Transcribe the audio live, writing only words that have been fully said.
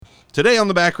Today on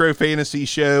the Back Row Fantasy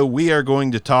Show, we are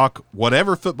going to talk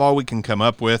whatever football we can come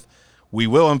up with. We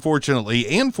will, unfortunately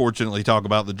and fortunately, talk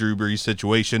about the Drew Brees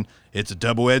situation. It's a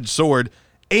double-edged sword.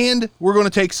 And we're going to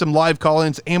take some live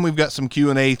call-ins, and we've got some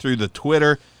Q&A through the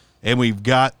Twitter, and we've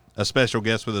got a special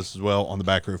guest with us as well on the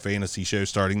Back Row Fantasy Show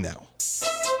starting now.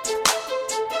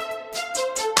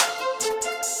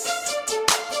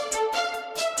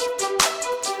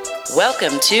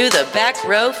 Welcome to the Back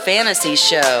Row Fantasy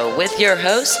Show with your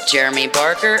hosts, Jeremy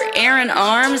Barker, Aaron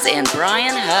Arms, and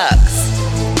Brian Hucks.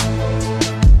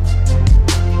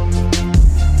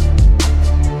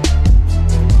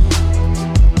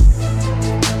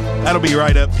 That'll be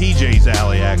right up PJ's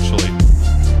alley, actually.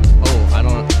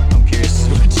 I'm curious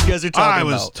what you guys are talking about. I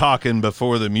was talking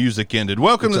before the music ended.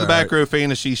 Welcome to the Back Row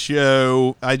Fantasy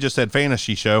Show. I just said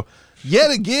fantasy show.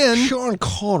 Yet again, Sean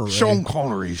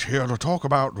Connery's here to talk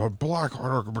about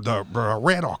the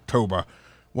Red October.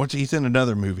 He's in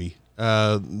another movie.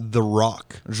 The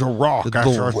Rock. The Rock. The I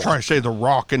was Rock. trying to say The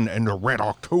Rock and the Red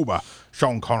October.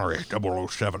 Sean Connery,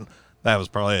 007. That was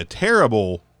probably a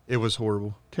terrible. It was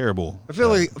horrible. Terrible. I feel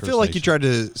like you tried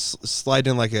to slide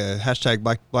in like a hashtag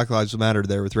Black Lives Matter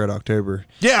there with Red October.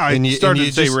 Yeah, I started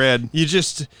to say red.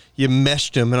 You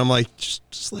meshed him, and I'm like,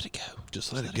 just let it go.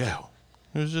 Just let it go.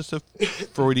 It was just a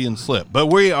Freudian slip. But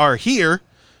we are here,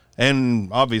 and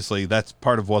obviously that's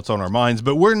part of what's on our minds,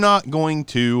 but we're not going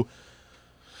to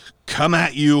come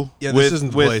at you this with... isn't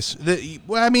the place.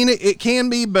 It can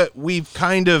be, but it's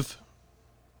kind of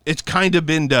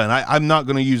been done. I'm not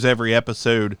going to use every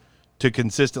episode to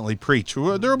consistently preach. There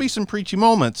will be some preachy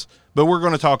moments, but we're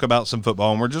going to talk about some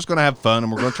football, and we're just going to have fun,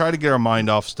 and we're going to try to get our mind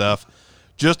off stuff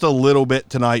just a little bit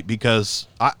tonight because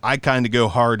I kind of go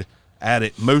hard at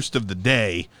it most of the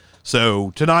day.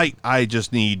 So tonight, I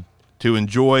just need to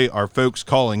enjoy our folks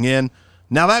calling in.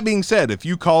 Now, that being said, if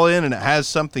you call in and it has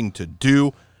something to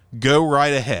do, go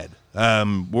right ahead.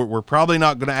 We're probably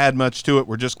not going to add much to it.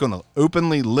 We're just going to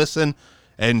openly listen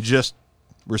and just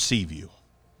receive you.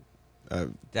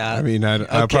 I'll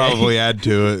probably add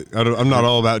to it. I'm not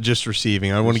all about just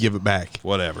receiving. I want to give it back.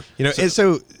 Whatever.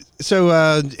 So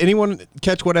anyone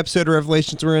catch what episode of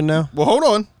Revelations we're in now? Well, hold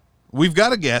on. We've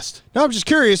got a guest. No, I'm just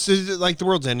curious. Is it like the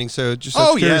world's ending? So just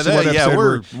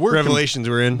we're Revelations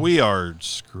we're in. We are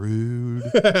screwed.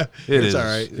 It's all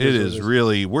right. It is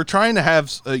really. We're trying to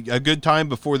have a good time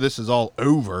before this is all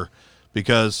over,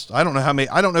 because I don't know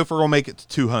if we're gonna make it to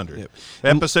 200. Yep.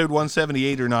 Episode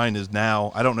 178 or 9 is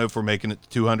now. I don't know if we're making it to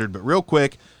 200, but real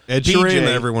quick, Ed Sheeran,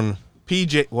 everyone.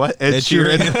 PJ, what? Ed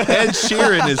Sheeran. Ed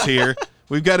Sheeran is here.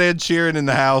 We've got Ed Sheeran in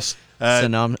the house. So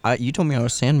now you told me I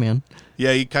was Sandman.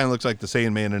 Yeah, he kind of looks like the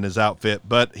Sandman in his outfit.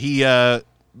 But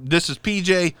this is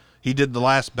PJ. He did the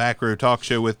last Back Row talk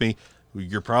show with me.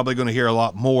 You're probably going to hear a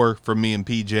lot more from me and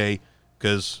PJ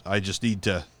because I just need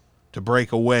to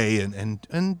break away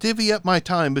and divvy up my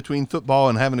time between football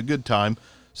and having a good time.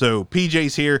 So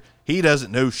PJ's here. He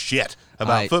doesn't know shit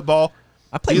about football.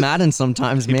 I play Madden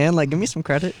sometimes, man. Like, give me some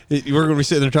credit. We're going to be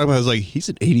sitting there talking about, he's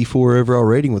an 84 overall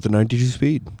rating with a 92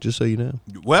 speed, just so you know.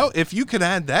 Well, if you could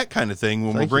add that kind of thing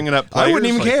when we're bringing up players, I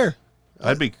wouldn't even care.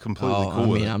 I'd be completely cool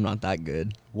with it. I'm not that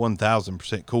good.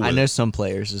 1,000% cool with it. I know some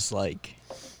players just and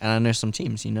I know some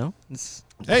teams, It's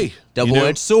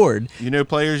double-edged sword. You know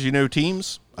players, you know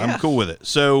teams. I'm cool with it.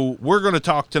 So we're going to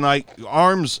talk tonight.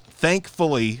 Arms, thank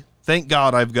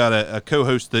God I've got a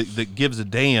co-host that gives a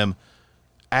damn,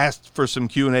 asked for some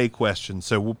Q&A questions.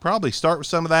 So we'll probably start with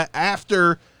some of that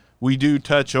after we do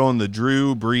touch on the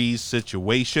Drew Brees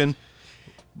situation.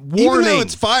 Warning. Even though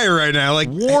it's fire right now,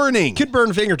 warning. Could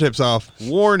burn fingertips off.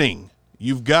 Warning.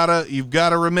 You've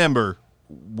gotta remember,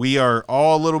 we are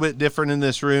all a little bit different in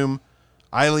this room.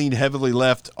 I lean heavily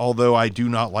left, although I do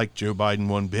not like Joe Biden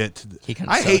one bit.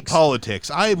 I hate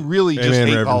politics. I really just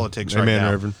hate politics right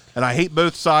now. Reverend. And I hate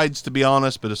both sides, to be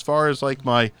honest. But as far as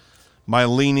my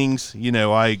leanings,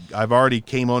 I've already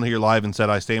came on here live and said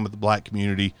I stand with the black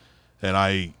community,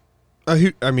 and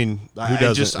who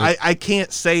doesn't? I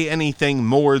can't say anything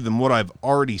more than what I've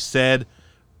already said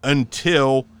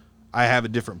until I have a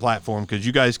different platform, because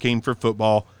you guys came for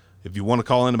football. If you want to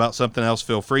call in about something else,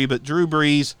 feel free. But Drew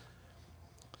Brees,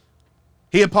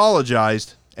 he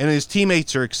apologized, and his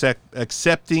teammates are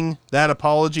accepting that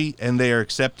apology, and they are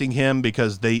accepting him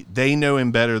because they know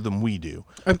him better than we do.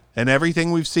 And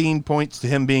everything we've seen points to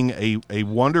him being a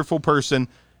wonderful person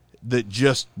that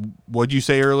just, what'd you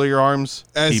say earlier, Arms?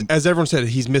 As everyone said,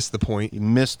 he's missed the point. He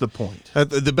missed the point.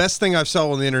 The best thing I saw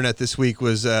on the internet this week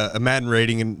was a Madden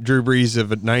rating and Drew Brees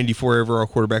of a 94 overall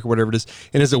quarterback or whatever it is,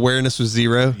 and his awareness was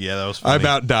 0. Yeah, that was funny. I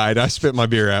about died. I spit my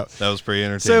beer out. That was pretty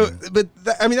entertaining. So, but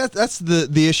that's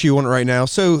the issue on it right now.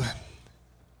 So,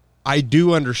 I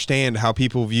do understand how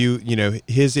people view,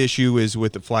 his issue is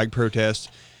with the flag protest.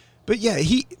 But yeah,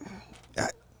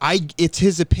 it's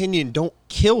his opinion. Don't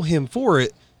kill him for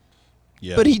it.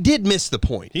 Yeah. But he did miss the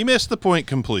point. He missed the point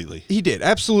completely. He did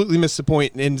absolutely miss the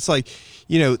point. And it's like,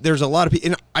 there's a lot of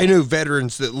people, and I know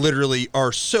veterans that literally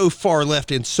are so far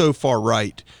left and so far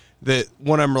right that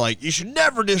one of them are like, you should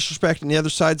never disrespect, and the other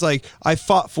side's like, I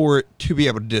fought for it to be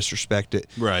able to disrespect it.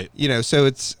 Right. So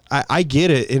it's, I get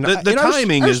it. And the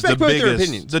timing is the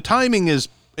biggest. The timing is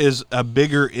a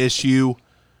bigger issue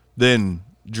than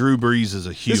Drew Brees is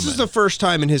a human. This is the first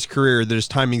time in his career that his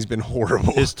timing's been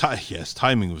horrible. His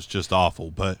timing was just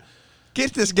awful. But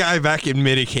get this guy back in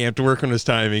minicamp to work on his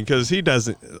timing, because he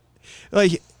doesn't.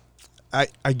 Like,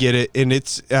 I get it, and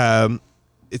it's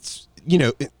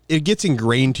it gets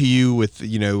ingrained to you with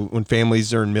when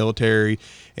families are in military,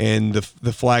 and the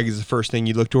flag is the first thing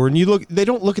you look toward, and they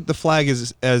don't look at the flag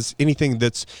as anything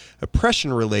that's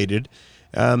oppression related.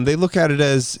 They look at it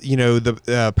as,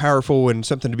 the powerful and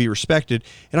something to be respected.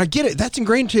 And I get it. That's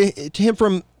ingrained to him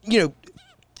from,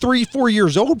 3-4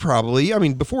 years old, probably. I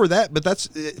mean, before that, but that's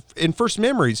in first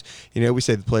memories. We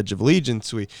say the Pledge of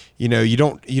Allegiance. You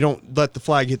don't let the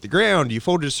flag hit the ground. You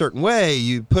fold it a certain way.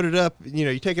 You put it up,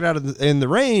 you take it out in the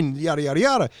rain, yada, yada,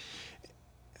 yada.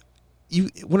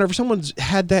 Whenever someone's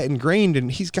had that ingrained,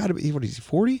 and he's got to be, what is he,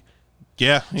 40?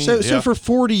 Yeah. So for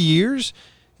 40 years,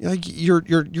 like you're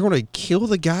going to kill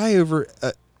the guy over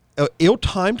a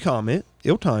ill-timed comment,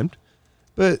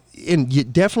 but and you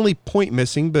definitely point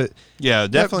missing. But yeah,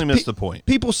 definitely missed the point.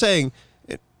 People saying,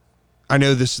 I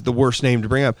know this is the worst name to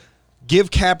bring up,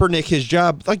 give Kaepernick his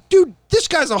job. Like, dude, this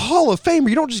guy's a Hall of Famer.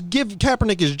 You don't just give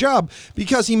Kaepernick his job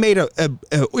because he made a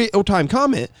ill-timed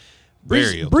comment.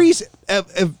 Brees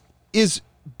is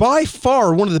by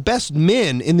far one of the best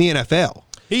men in the NFL.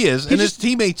 He is, and his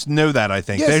teammates know that, I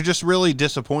think. Yes. They're just really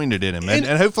disappointed in him. And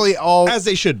hopefully as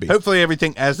they should be. Hopefully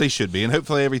everything as they should be. And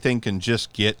hopefully everything can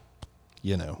just get,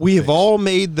 We have all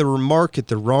made the remark at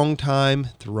the wrong time,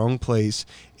 the wrong place,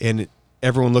 and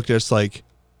everyone looked at us like,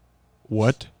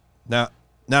 what? Now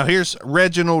here's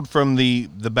Reginald from the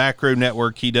Back Row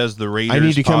Network. He does the Raiders I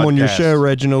need to come on your show,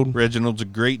 Reginald. Reginald's a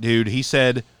great dude. He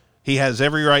said he has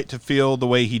every right to feel the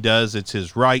way he does. It's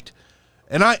his right.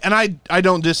 And I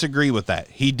don't disagree with that.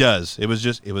 He does. It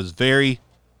was very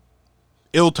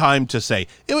ill-timed to say.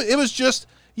 It was just,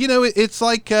 it's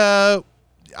like,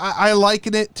 I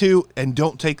liken it to, and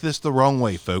don't take this the wrong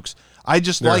way, folks. I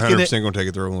just liken it. 100% going to take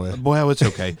it the wrong way. Well, it's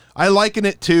okay. I liken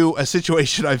it to a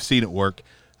situation I've seen at work.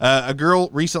 A girl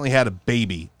recently had a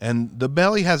baby, and the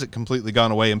belly hasn't completely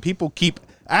gone away, and people keep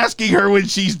asking her when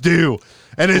she's due.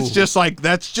 And it's just like,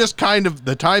 that's just kind of,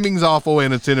 the timing's awful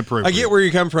and it's inappropriate. I get where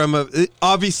you come from.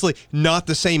 Obviously, not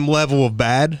the same level of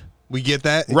bad. We get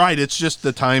that. Right. It's just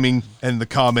the timing and the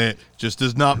comment just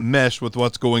does not mesh with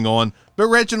what's going on. But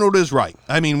Reginald is right.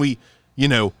 I mean,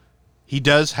 he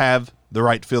does have the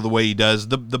right to feel the way he does.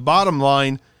 The bottom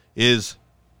line is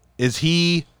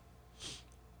he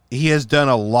has done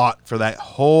a lot for that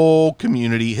whole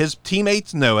community. His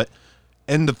teammates know it.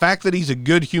 And the fact that he's a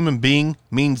good human being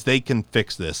means they can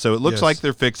fix this. So it looks like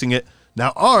they're fixing it.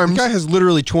 Now, Arms... The guy has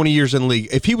literally 20 years in the league.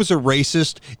 If he was a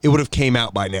racist, it would have came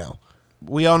out by now.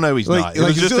 We all know he's not. It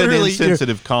was just an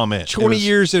insensitive comment. 20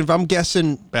 years, and if I'm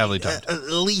guessing... Badly timed. At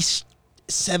least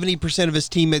 70% of his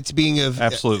teammates being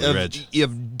Absolutely,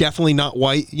 Reg. Definitely not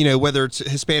white, whether it's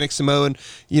Hispanic, Samoan,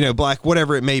 black,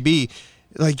 whatever it may be.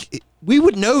 Like, we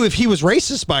would know if he was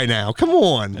racist by now. Come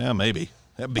on. Yeah, maybe.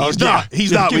 He's not.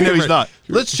 He's not. We know he's not.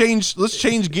 Let's change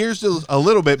gears a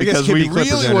little bit because we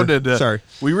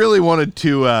really wanted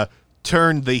to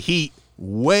turn the heat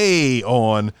way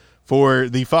on for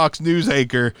the Fox News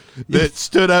anchor that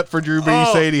stood up for Drew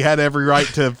Brees, saying he had every right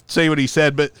to say what he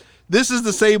said. But this is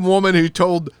the same woman who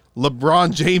told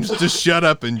LeBron James to shut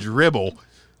up and dribble.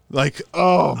 Like,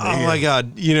 oh man. Oh my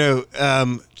God.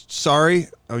 Sorry,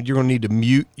 you're gonna need to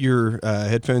mute your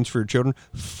headphones for your children.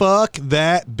 Fuck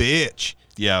that bitch.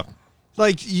 Yeah.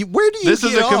 Like, where do you This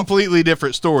is a completely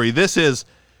different story. This is,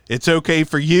 it's okay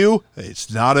for you.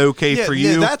 It's not okay for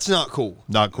you. Yeah, that's not cool.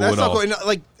 Not cool at all. Cool.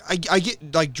 Like, I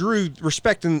get, like, Drew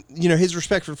respecting, his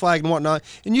respect for the flag and whatnot.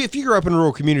 And if you grew up in a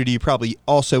rural community, you probably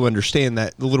also understand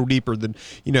that a little deeper than,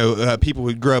 people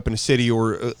who grew up in a city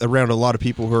or around a lot of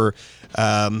people who are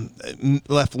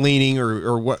left-leaning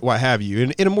or what have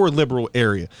you, in a more liberal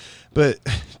area. But,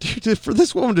 dude, for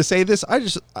this woman to say this,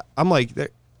 I'm like...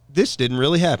 This didn't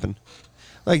really happen.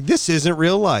 Like, this isn't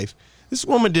real life. This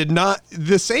woman did not,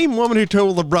 the same woman who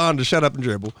told LeBron to shut up and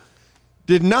dribble,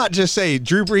 did not just say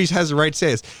Drew Brees has the right to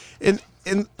say this.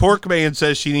 And Porkman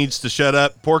says she needs to shut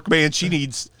up. Porkman, she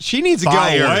needs to go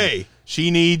away.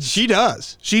 She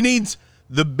does. She needs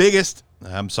the biggest.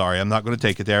 I'm sorry, I'm not going to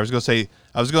take it there. I was going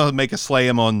to make a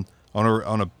slam on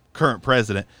a current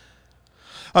president.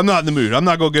 I'm not in the mood. I'm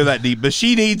not going to go that deep. But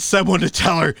she needs someone to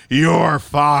tell her, you're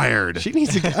fired. She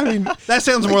needs to, I mean. That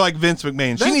sounds more like Vince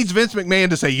McMahon. She needs Vince McMahon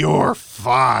to say, you're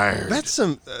fired. That's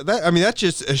that's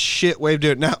just a shit way of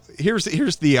doing it. Now, here's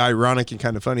the ironic and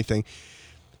kind of funny thing.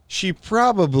 She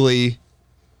probably,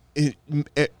 I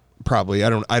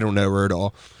don't know her at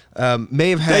all. May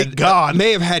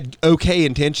have had okay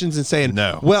intentions in saying,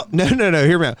 no. Well, no,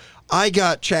 hear me out. I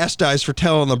got chastised for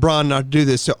telling LeBron not to do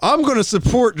this, so I'm going to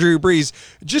support Drew Brees.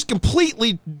 Just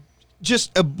completely,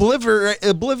 just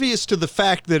oblivious to the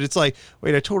fact that it's like,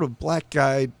 wait, I told a black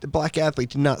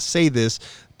athlete to not say this,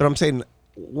 but I'm saying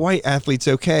white athlete's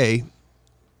okay.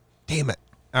 Damn it!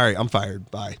 All right, I'm fired.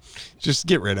 Bye. Just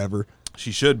get rid of her.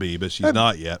 She should be, but she's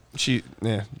not yet.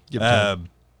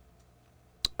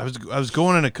 I was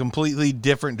going in a completely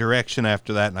different direction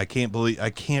after that, and I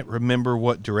can't remember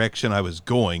what direction I was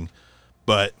going,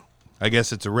 but I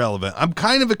guess it's irrelevant. I'm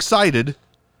kind of excited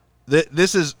that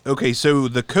this is okay. So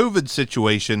the COVID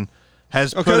situation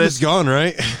has put us. It's gone,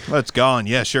 right? Well, it's gone.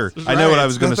 Yeah, sure. I know what I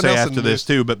was going to say after this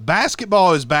too, but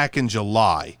basketball is back in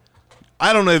July.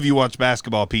 I don't know if you watch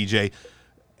basketball, PJ.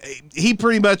 He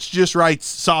pretty much just writes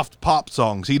soft pop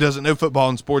songs. He doesn't know football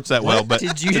and sports that well, but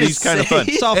he's kind of fun.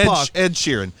 Soft pop. Ed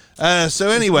Sheeran. So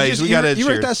anyways, we got Ed Sheeran. You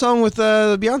wrote that song with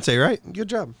Beyonce, right? Good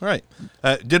job. Right.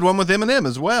 Did one with Eminem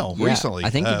as well recently. I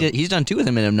think he did. He's done 2 with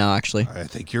Eminem now, actually. I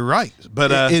think you're right. But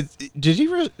did he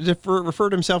refer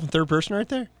to himself in third person right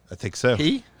there? I think so.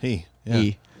 He? Yeah.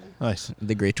 He. Nice.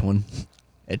 The great one.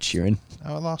 Ed Sheeran.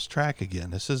 Oh, I lost track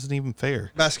again. This isn't even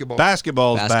fair. Basketball's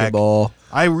back.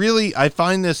 I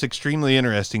find this extremely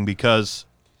interesting because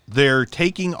they're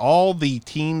taking all the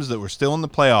teams that were still in the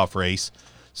playoff race,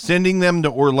 sending them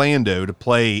to Orlando to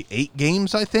play 8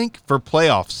 games, I think, for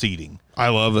playoff seeding. I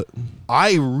love it.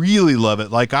 I really love it.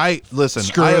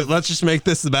 Screw it. Let's just make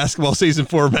this the basketball season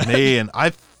format. Man,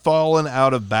 I've fallen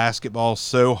out of basketball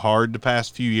so hard the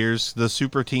past few years. The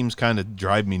super teams kind of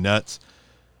drive me nuts.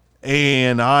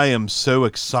 And I am so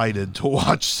excited to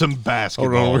watch some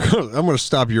basketball. Hold on, I'm going to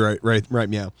stop you right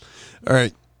meow. All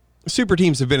right. Super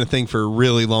teams have been a thing for a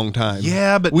really long time.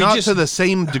 Yeah, but not to the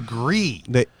same degree.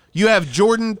 You have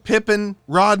Jordan, Pippen,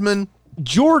 Rodman.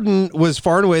 Jordan was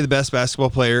far and away the best basketball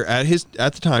player at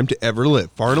the time to ever live.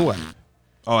 Far and away.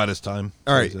 Oh, at his time.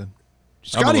 All right.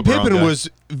 Scottie Pippen guy. Was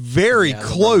very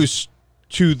close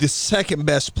to the second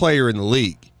best player in the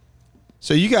league.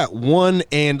 So you got 1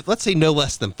 and let's say no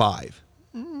less than 5.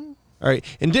 All right,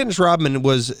 and Dennis Rodman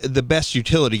was the best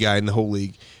utility guy in the whole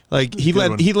league. Like he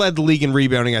led the league in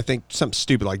rebounding. I think something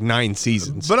stupid like 9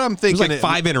 seasons. But I'm thinking it was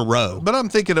like 5 in a row. But I'm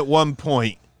thinking at one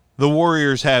point the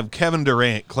Warriors have Kevin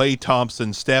Durant, Klay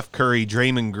Thompson, Steph Curry,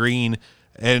 Draymond Green,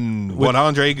 and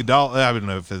Andre Iguodala. I don't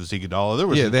know if it was Iguodala. There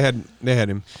was they had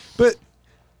him. But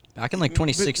back in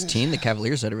 2016, the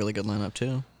Cavaliers had a really good lineup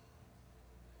too.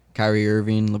 Kyrie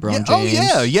Irving, LeBron James.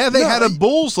 Oh, yeah. They had a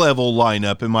Bulls level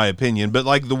lineup, in my opinion. But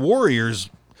like the Warriors.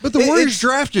 But the Warriors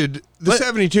drafted the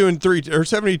 72 and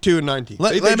 19.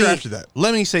 They drafted that.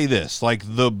 Let me say this. Like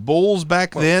the Bulls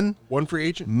back then. One free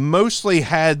agent. Mostly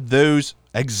had those.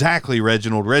 Exactly,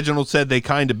 Reginald. Reginald said they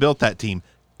kind of built that team.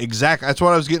 Exactly. That's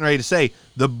what I was getting ready to say.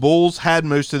 The Bulls had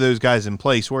most of those guys in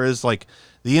place. Whereas like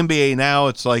the NBA now,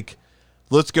 it's like,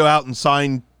 let's go out and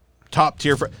sign top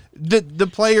tier. The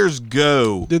players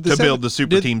go to build the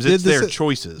super teams. It's their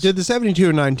choices. Did the 72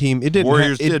 and 9 team? It didn't.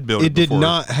 Warriors did build it. It did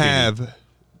not have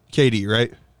KD,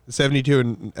 right? The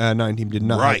 72 and 9 team did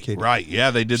not have KD. Right.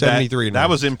 Yeah, they did 73 that. And that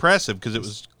was impressive because it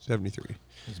was 73. It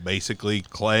was basically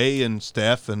Klay and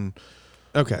Steph and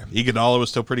Iguodala was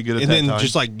still pretty good at that time. And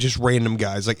then just random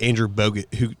guys like Andrew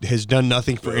Bogut, who has done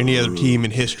nothing for any other team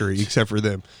in history except for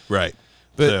them. Right.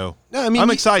 But so no, I mean, I'm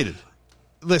excited.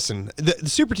 Listen, the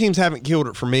super teams haven't killed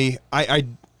it for me.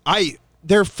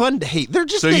 They're fun to hate. They're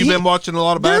just so you've been watching a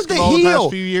lot of basketball the past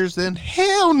few years then?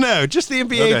 Hell no, just the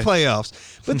NBA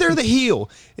playoffs. But they're the heel.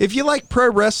 If you like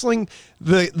pro wrestling,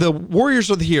 the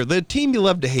Warriors are the heel. The team you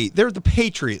love to hate. They're the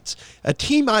Patriots, a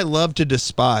team I love to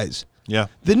despise. Yeah.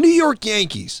 The New York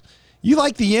Yankees. You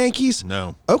like the Yankees?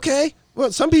 No. Okay.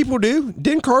 Well, some people do.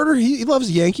 Den Carter, he loves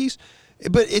the Yankees.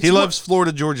 But he loves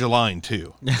Florida Georgia Line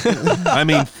too. I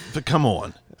mean, come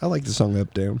on. I like the song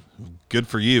Up Down. Good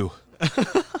for you.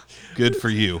 Good for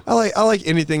you. I like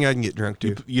anything I can get drunk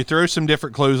to. You throw some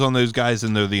different clothes on those guys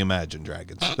and they're the Imagine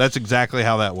Dragons. That's exactly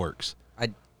how that works.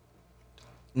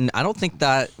 I don't think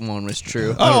that one was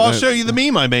true. Oh, I'll show you the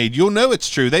meme I made. You'll know it's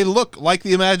true. They look like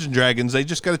the Imagine Dragons. They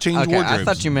just got to change Okay, wardrobes. I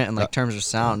thought you meant in like terms of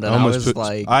sound, and I almost was put-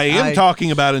 like, I am talking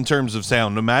about in terms of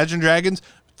sound. Imagine Dragons,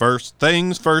 first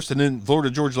things first, and then Florida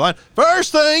Georgia Line,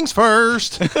 first things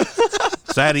first.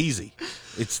 It's that easy.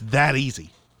 It's that easy.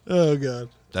 Oh God.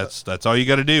 That's all you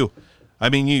got to do. I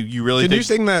mean, you really Can think you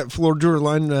sing that Florida Georgia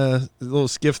Line little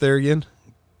skiff there again?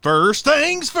 first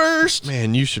things first.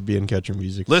 Man, you should be in country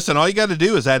music. Listen, all you got to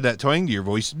do is add that twang to your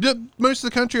voice. Most of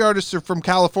the country artists are from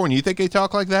California. You think they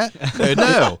talk like that?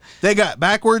 No. They got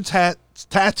backwards hats,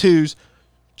 tattoos,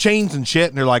 chains and shit,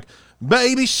 and they're like,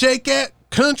 baby, shake that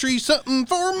country something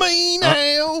for me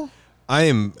now. I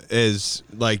am as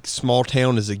like small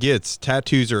town as it gets.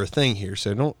 Tattoos are a thing here,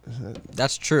 so don't.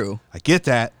 that's true. I get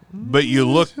that, but you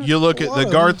look at the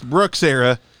Garth Brooks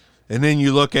era, and then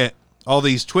you look at all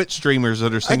these Twitch streamers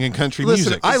that are singing country Listen,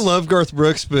 music. I love Garth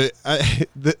Brooks, but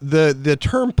the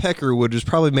term Peckerwood was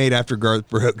probably made after Garth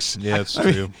Brooks. Yeah, it's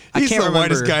true. He's can't the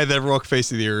whitest remember- guy that ever walked the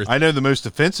face of the earth. I know the most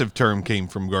offensive term came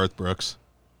from Garth Brooks,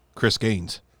 Chris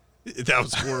Gaines. That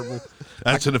was horrible.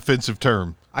 That's an offensive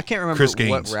term. I can't remember Chris what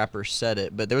Gaines. rapper said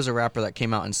it, but there was a rapper that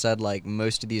came out and said like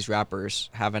most of these rappers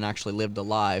haven't actually lived the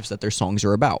lives that their songs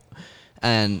are about.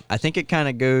 And I think it kind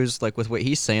of goes like with what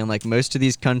he's saying, like most of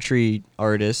these country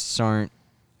artists aren't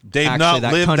They've actually not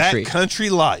that lived country. that country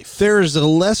life. There is a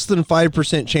less than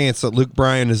 5% chance that Luke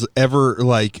Bryan has ever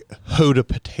like hoed a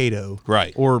potato,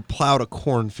 Right. or plowed a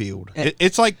cornfield.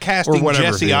 It's like casting whatever,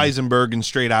 Jesse dude. Eisenberg in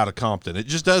Straight Outta Compton. It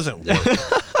just doesn't work.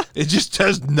 It just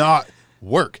does not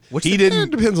work. He It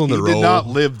didn't. depends on the he role. did not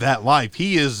live that life.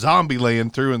 He is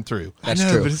Zombieland through and through. That's I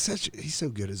know, true. but he's so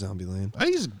good at Zombieland.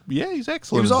 He's He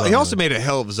excellent. was. in He also Zombieland. made a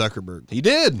hell of a Zuckerberg. He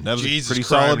did. That was Jesus a pretty Christ,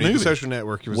 solid The movie. Social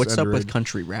Network. Was What's up with underrated.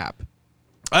 country rap?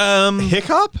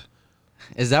 Hiccup?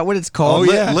 Is that what it's called?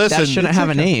 Oh, yeah. Listen, that shouldn't it's have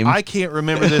a name. I can't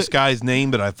remember this guy's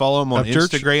name, but I follow him on Upchurch?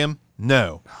 Instagram.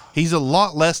 No, he's a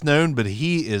lot less known, but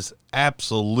he is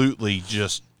absolutely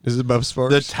just Is it above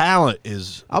Sparks? the talent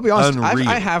is. I'll be honest. unreal.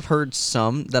 I have heard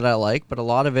some that I like, but a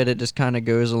lot of it just kind of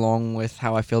goes along with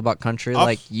how I feel about country. I'll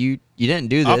like you didn't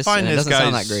do I'll this, find and it this doesn't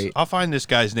sound guy's. that great. I'll find this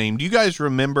guy's name. Do you guys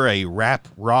remember a rap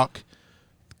rock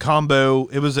combo?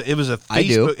 It was a I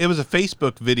do. Facebook. It was a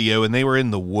Facebook video, and they were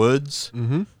in the woods.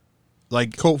 Mm-hmm.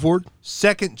 Like Colt Ford?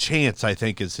 Second Chance, I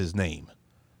think is his name.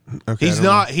 Okay, He's I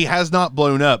don't not. He has not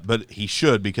blown up, but he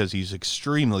should because he's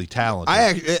extremely talented.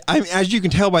 As you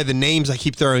can tell by the names I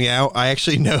keep throwing out, I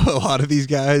actually know a lot of these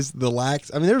guys. The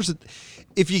Lax. I mean,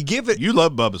 if you give it, You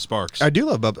love Bubba Sparks. I do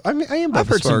love Bubba. I mean, I am Bubba I've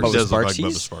heard some Sparks. Bubba He does look Sparks. like Bubba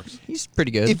He's, Sparks. he's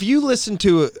pretty good. If you listen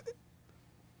to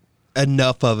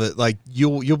enough of it, like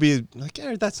you'll be like,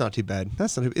 yeah, that's not too bad.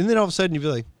 That's not. And then all of a sudden you'll be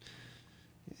like,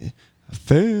 I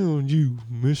found you,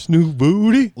 Miss New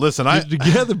Booty. Listen, Get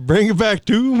together, bring it back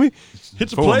to me. Hit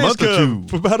the For a Players month or Cup two.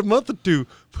 for about a month or two.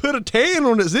 Put a tan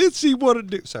on it, then see what it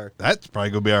do. Sorry, That's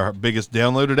probably gonna be our biggest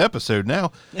downloaded episode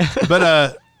now.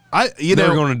 But we're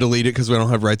going to delete it because we don't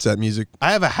have rights to that music.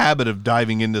 I have a habit of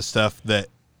diving into stuff that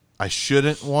I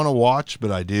shouldn't want to watch,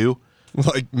 but I do.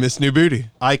 Like Miss New Booty.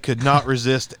 I could not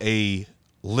resist a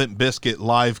Limp Bizkit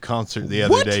live concert the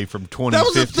other What? day from That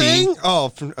was a 2015. thing.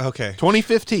 Oh, okay.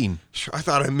 2015. I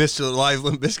thought I missed a live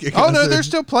Limp Bizkit. Oh no, concert. they're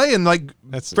still playing. Like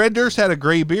That's- Fred Durst had a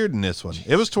gray beard in this one.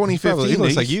 It was 2015. Probably, he looks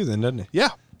He's- like you then, doesn't he? Yeah.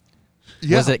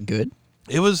 Was it good?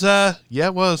 It was yeah,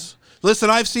 it was. Listen,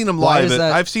 I've seen him Why live. is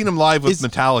that- I've seen him live with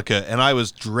Metallica, and I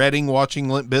was dreading watching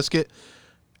Limp Bizkit.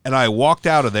 And I walked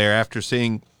out of there after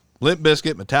seeing Limp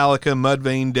Bizkit, Metallica,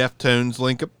 Mudvayne, Deftones,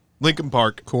 Linkin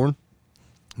Park. Corn.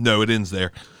 No, it ends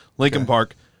there. Linkin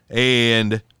Park.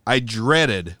 And I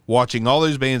dreaded watching all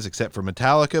those bands except for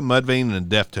Metallica, Mudvayne, and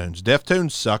Deftones.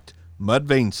 Deftones sucked.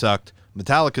 Mudvayne sucked.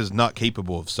 Metallica's not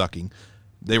capable of sucking.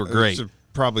 They were great. It's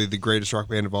probably the greatest rock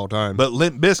band of all time. But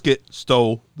Limp Bizkit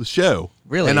stole the show.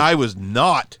 Really? And I was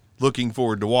not looking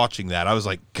forward to watching that. I was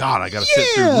like, God, I got to sit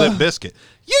through Limp Bizkit.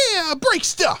 Yeah, break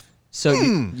stuff. So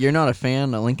you're not a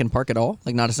fan of Linkin Park at all?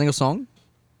 Like not a single song?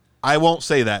 I won't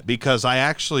say that because I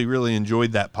actually really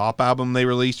enjoyed that pop album they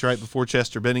released right before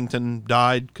Chester Bennington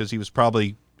died because he was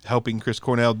probably helping Chris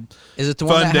Cornell Is it the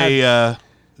one fund that had, a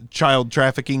child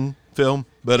trafficking film.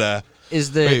 But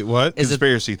is the Wait, what? Is it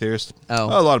conspiracy theorist.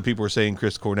 Oh. A lot of people were saying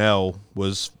Chris Cornell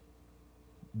was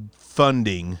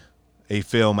funding a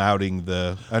film outing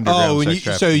the underground Oh, sex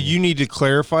so trafficking. you need to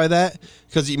clarify that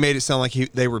because you made it sound like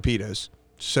they were pedos.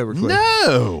 So we're clear.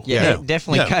 No. Yeah, No. it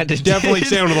definitely No. kind of Definitely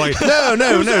sounded like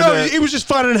No. It was just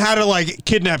finding how to like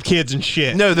kidnap kids and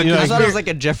shit. No, the You know, I conspiracy- thought it was like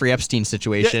a Jeffrey Epstein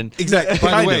situation. exactly.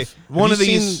 By Kind the way, of. One have of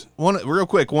you these, seen- real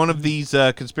quick, one of these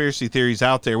conspiracy theories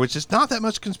out there, which is not that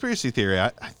much conspiracy theory.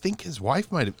 I think his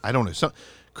wife might have, I don't know.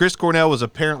 Chris Cornell was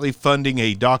apparently funding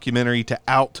a documentary to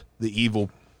out the evil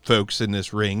folks in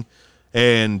this ring,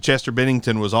 and Chester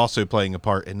Bennington was also playing a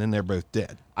part, and then they're both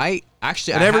dead. I have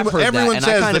heard everyone that, and I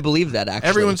says kind that- of believe that, actually.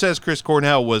 Everyone says Chris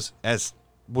Cornell was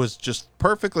just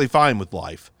perfectly fine with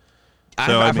life.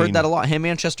 So, I've I mean, heard that a lot. Him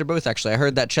and Chester both, actually. I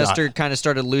heard that Chester kind of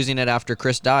started losing it after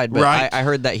Chris died, but Right. I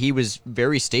heard that he was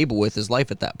very stable with his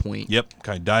life at that point. Yep,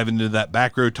 kind of dive into that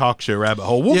back row talk show rabbit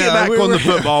hole. We'll get Yeah, back on the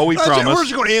football, we promise. We're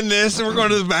just going to end this, and we're going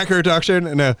to the back row talk show.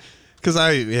 No, because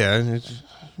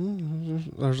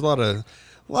there's a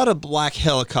lot of black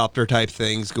helicopter type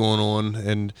things going on,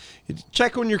 and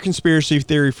check on your conspiracy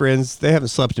theory friends. They haven't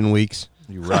slept in weeks.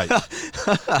 You're right.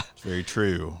 It's very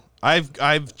true.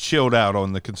 I've chilled out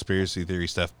on the conspiracy theory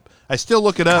stuff. I still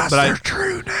look it up, but they're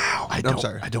true now. I I'm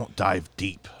sorry. don't dive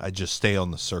deep. I just stay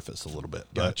on the surface a little bit.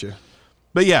 Gotcha.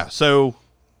 But yeah, so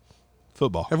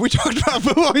football. Have we talked about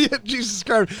football yet? Jesus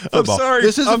Christ. I'm Football. sorry.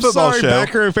 This is a I'm football sorry, show.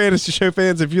 Back Row Fantasy Show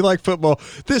fans. If you like football,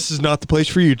 this is not the place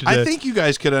for you today. I think you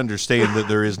guys could understand that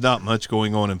there is not much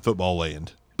going on in football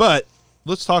land. But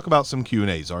let's talk about some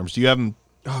Q&As, Arms. Do you have them,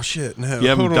 Oh, shit. No. you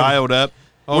have them Hold on. dialed up?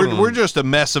 Hold on. We're just a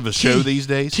mess of a show these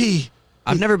days.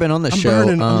 I've never been on this I'm show.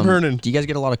 burning, I'm burning. Do you guys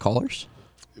get a lot of callers?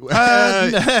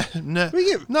 No, We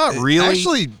get, not really.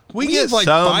 Actually, we get get like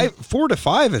some. 4 to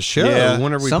 5 a show Yeah.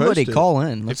 whenever we Somebody post it. call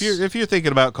in. If you're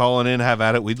thinking about calling in, have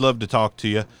at it. We'd love to talk to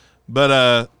you.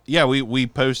 But yeah, we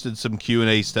posted some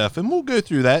Q&A stuff, and we'll go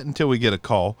through that until we get a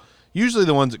call. Usually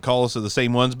the ones that call us are the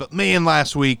same ones, but man,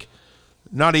 last week,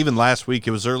 not even last week,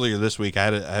 it was earlier this week, I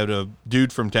had a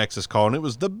dude from Texas call, and it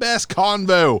was the best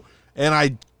convo, and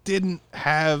I didn't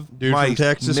have Dude my from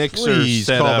Texas, mixer please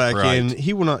set call up back right. in.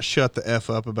 He will not shut the F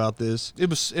up about this. It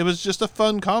was just a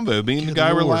fun convo. Me and the Good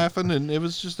guy were Lord. laughing, and it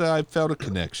was just I felt a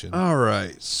connection. All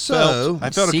right. So, I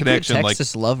felt a Secret connection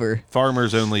Texas lover. like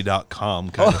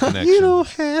farmersonly.com kind of connection. you don't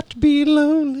have to be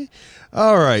lonely.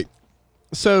 All right.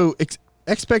 So,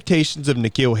 expectations of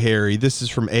N'Keal Harry. This is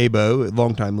from Abo, a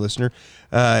longtime listener.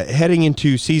 Heading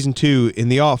into season 2 in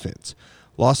the offense.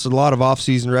 Lost a lot of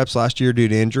offseason reps last year due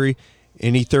to injury.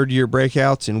 Any third-year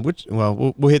breakouts? And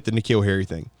we'll hit the N'Keal Harry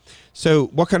thing. So,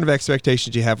 what kind of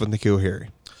expectations do you have with N'Keal Harry?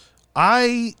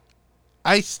 I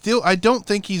don't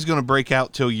think he's going to break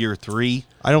out till year 3.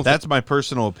 That's my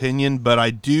personal opinion, but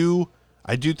I do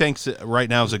think right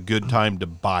now is a good time to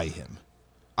buy him.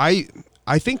 I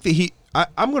think that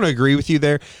I'm going to agree with you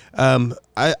there.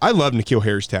 I love N'Keal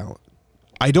Harry's talent.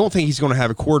 I don't think he's going to have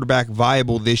a quarterback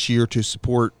viable this year to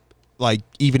support like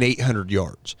even 800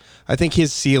 yards. I think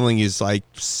his ceiling is like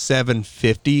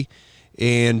 750,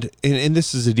 and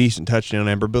this is a decent touchdown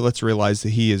number, but let's realize that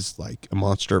he is like a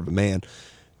monster of a man.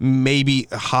 Maybe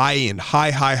high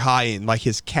end, like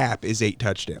his cap is 8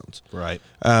 touchdowns. Right.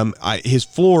 His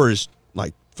floor is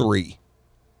like 3.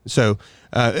 So,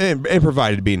 and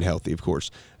provided being healthy, of course.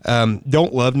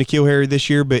 Don't love N'Keal Harry this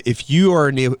year, but if you are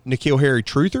a N'Keal Harry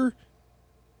truther,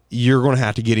 you're going to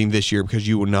have to get him this year because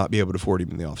you will not be able to afford him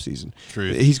in the offseason.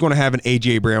 True. He's going to have an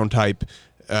A.J. Brown type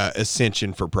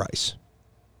ascension for price.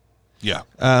 Yeah.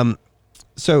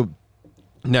 So,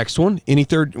 next one, any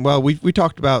third? Well, we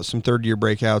talked about some third-year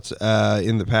breakouts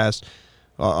in the past.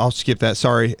 I'll skip that.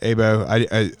 Sorry, Abo.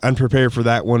 I unprepared for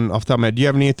that one off the top of my head. Do you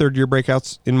have any third-year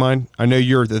breakouts in mind? I know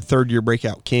you're the third-year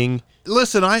breakout king.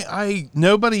 Listen, I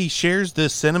nobody shares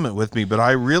this sentiment with me, but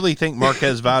I really think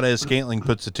Marquez Valdez-Scantling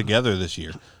puts it together this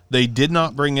year. They did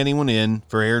not bring anyone in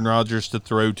for Aaron Rodgers to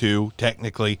throw to,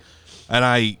 technically, and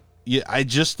I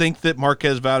just think that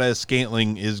Marquez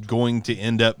Valdez-Scantling is going to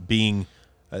end up being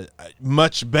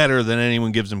much better than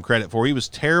anyone gives him credit for. He was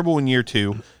terrible in year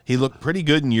 2. He looked pretty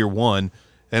good in year 1,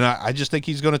 and I just think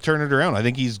he's going to turn it around. I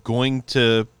think he's going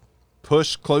to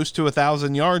push close to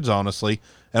 1,000 yards, honestly,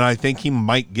 and I think he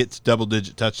might get to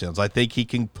double-digit touchdowns. I think he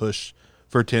can push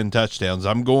for 10 touchdowns.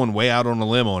 I'm going way out on a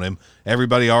limb on him.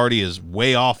 Everybody already is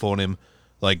way off on him,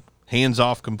 like hands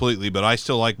off completely, but I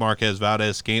still like Marquez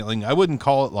Valdez-Scantling. I wouldn't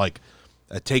call it like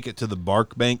a take it to the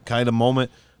bark bank kind of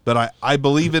moment, but I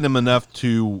believe in him enough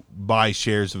to buy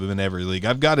shares of him in every league.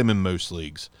 I've got him in most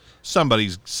leagues.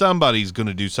 Somebody's going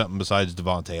to do something besides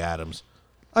Devontae Adams.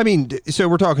 I mean, so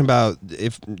we're talking about,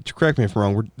 correct me if I'm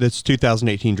wrong, that's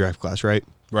 2018 draft class, right?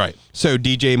 Right. So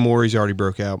DJ Moore, he's already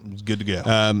broke out. It's good to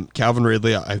go. Calvin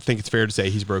Ridley, I think it's fair to say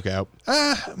he's broke out.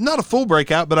 Not a full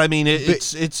breakout, but I mean,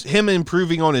 it's him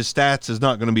improving on his stats is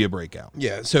not going to be a breakout.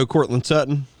 Yeah, so Cortland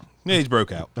Sutton. Yeah, he's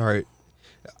broke out. All right.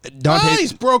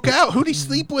 He's broke out. Who'd he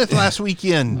sleep with last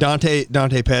weekend? Dante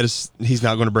Pettis, he's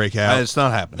not going to break out. It's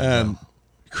not happening. No.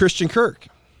 Christian Kirk.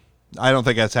 I don't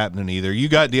think that's happening either. You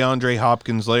got DeAndre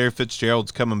Hopkins, Larry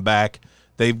Fitzgerald's coming back.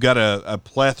 They've got a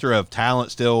plethora of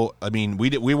talent still. I mean,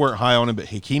 we weren't high on him, but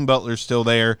Hakeem Butler's still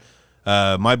there.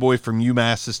 My boy from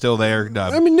UMass is still there.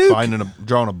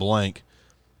 Drawing a blank.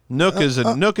 Nook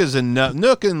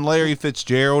and Larry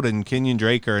Fitzgerald and Kenyon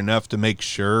Drake are enough to make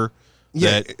sure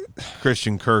that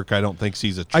Christian Kirk, I don't think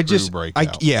sees a true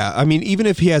breakout. I mean, even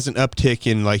if he has an uptick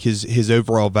in like his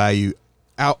overall value,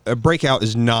 a breakout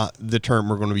is not the term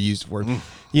we're going to be used for.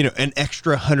 You know, an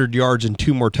extra 100 yards and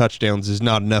 2 more touchdowns is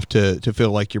not enough to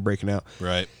feel like you're breaking out.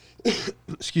 Right.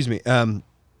 Excuse me.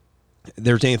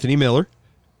 There's Anthony Miller.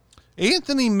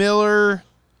 Anthony Miller,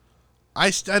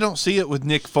 I don't see it with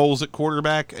Nick Foles at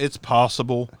quarterback. It's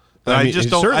possible. But I just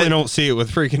don't see it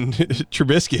with freaking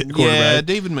Trubisky at quarterback. Yeah,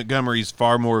 David Montgomery's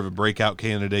far more of a breakout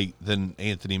candidate than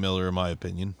Anthony Miller, in my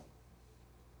opinion.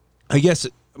 I guess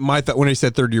my thought when I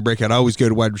said third-year breakout, I always go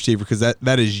to wide receiver because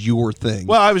that is your thing.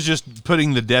 Well, I was just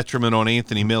putting the detriment on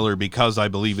Anthony Miller because I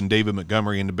believe in David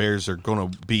Montgomery, and the Bears are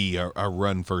going to be a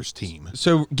run-first team.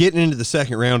 So getting into the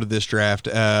second round of this draft,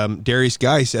 Darius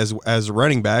Geis as a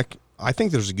running back, I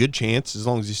think there's a good chance as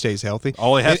long as he stays healthy.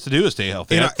 All he has to do is stay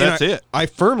healthy. That's it. I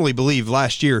firmly believe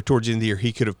last year, towards the end of the year,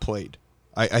 he could have played.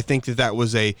 I think that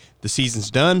was the season's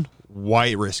done.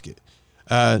 Why risk it?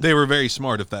 They were very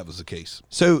smart if that was the case.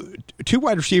 So 2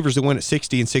 wide receivers that went at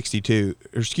 60 and 62,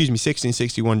 or excuse me, 60 and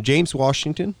 61. James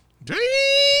Washington.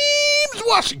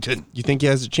 You think he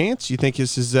has a chance? You think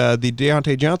this is the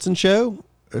Deontay Johnson show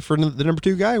for the number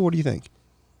 2 guy? What do you think?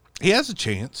 He has a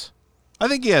chance. I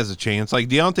think he has a chance. Like,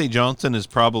 Deontay Johnson is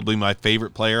probably my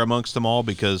favorite player amongst them all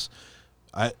because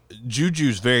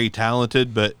Juju's very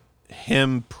talented, but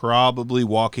him probably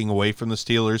walking away from the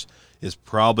Steelers is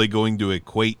probably going to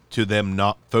equate to them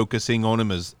not focusing on him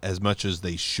as much as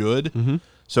they should. Mm-hmm.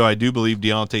 So I do believe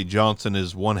Deontay Johnson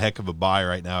is one heck of a buy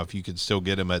right now if you could still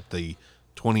get him at the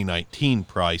 2019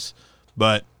 price.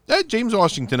 But James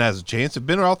Washington has a chance. If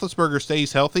Ben Roethlisberger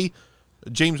stays healthy,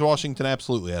 James Washington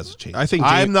absolutely has a chance. I think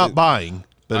I'm not buying,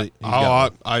 but I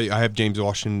have James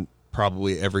Washington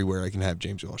probably everywhere I can have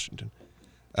James Washington.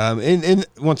 And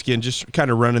once again, just kind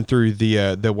of running through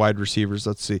the wide receivers.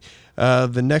 Let's see.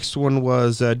 The next one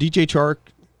was DJ Chark,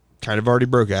 kind of already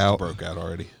broke out.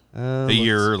 Already. A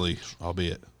year early,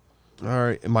 albeit. All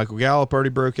right. And Michael Gallup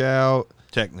already broke out.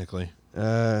 Technically.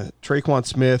 Traquan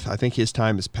Smith, I think his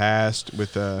time has passed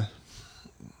with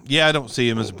yeah, I don't see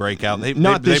him as a breakout. They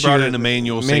Not this brought year. in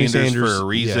Emmanuel Manny Sanders Sanders, for a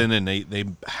reason, and they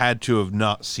had to have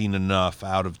not seen enough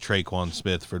out of Traquan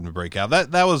Smith for him to break out.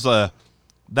 That was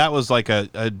like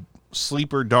a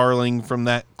sleeper darling from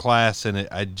that class, and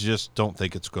I just don't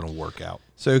think it's going to work out.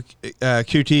 So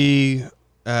QT,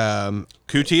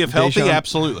 if healthy,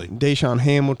 absolutely. Deshaun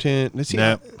Hamilton.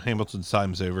 Hamilton's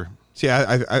time's over. See,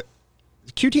 I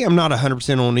QT, I'm not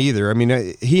 100% on either. I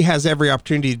mean, he has every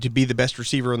opportunity to be the best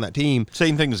receiver on that team.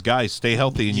 Same thing as guys. Stay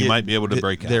healthy, and you might be able to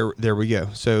break out. There we go.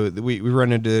 So we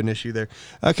run into an issue there.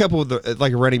 A couple of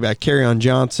like a running back, Kerryon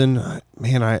Johnson.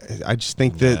 Man, I just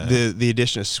think that the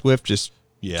addition of Swift just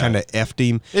kind of effed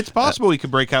him. It's possible he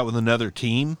could break out with another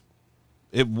team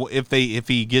if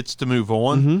he gets to move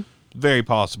on. Mm-hmm. Very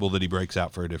possible that he breaks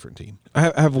out for a different team.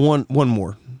 I have one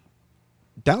more.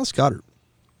 Dallas Goedert.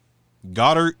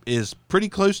 Goddard is pretty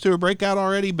close to a breakout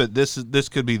already, but this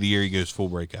could be the year he goes full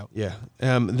breakout. Yeah.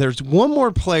 There's one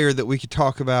more player that we could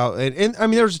talk about, and I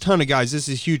mean, there's a ton of guys. This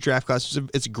is a huge draft class.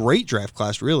 It's a great draft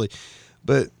class, really,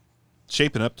 but it's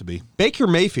shaping up to be. Baker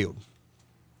Mayfield,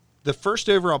 the first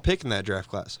overall pick in that draft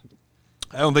class.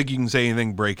 I don't think you can say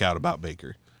anything breakout about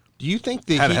Baker. Do you think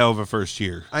that had a hell of a first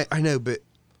year? I know, but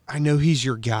I know he's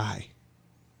your guy.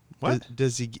 What?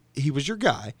 Does he was your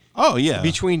guy. Oh, yeah.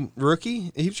 Between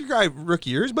rookie, he was your guy rookie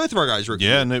years. Both of our guys rookie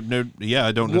years.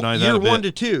 I don't deny that. Year 1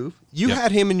 to 2, you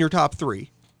had him in your top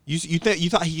 3. You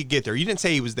thought he could get there. You didn't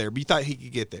say he was there, but you thought he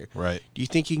could get there. Right. Do you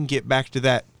think he can get back to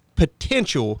that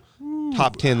potential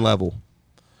top 10 level?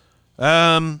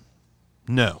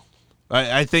 No.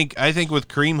 I think with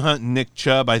Kareem Hunt and Nick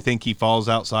Chubb, I think he falls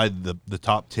outside the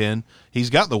top 10.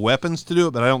 He's got the weapons to do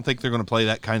it, but I don't think they're going to play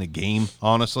that kind of game,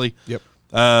 honestly. Yep.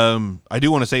 I do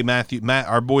want to say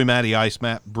our boy Matty Ice,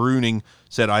 Matt Bruning,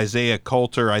 said Isaiah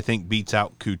Coulter, I think, beats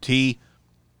out QT.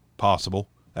 Possible.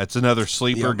 That's another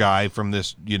sleeper guy from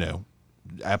this,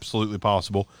 absolutely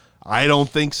possible. I don't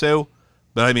think so,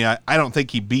 but I mean, I don't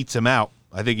think he beats him out.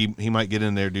 I think he might get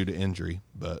in there due to injury,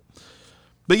 but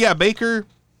yeah, Baker.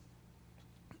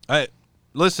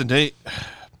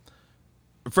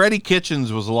 Freddie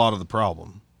Kitchens was a lot of the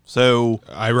problem. So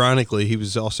ironically, he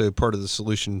was also part of the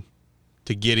solution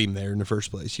to get him there in the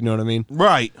first place. You know what I mean?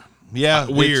 Right. Yeah.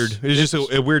 Weird. It's just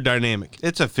a weird dynamic.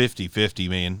 It's a 50-50,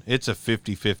 man. It's a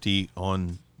 50-50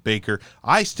 on Baker.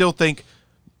 I still think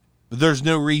there's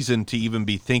no reason to even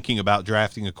be thinking about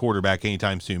drafting a quarterback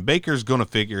anytime soon. Baker's going to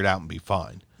figure it out and be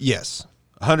fine. Yes.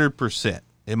 100%.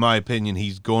 In my opinion,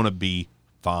 he's going to be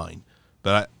fine.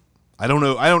 But I don't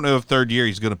know. I don't know if third year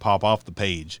he's going to pop off the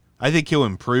page. I think he'll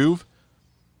improve,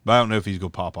 but I don't know if he's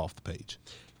going to pop off the page.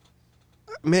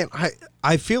 Man,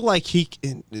 I feel like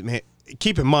man,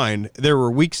 keep in mind, there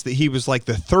were weeks that he was like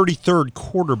the 33rd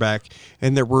quarterback,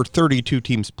 and there were 32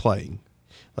 teams playing.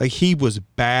 Like, he was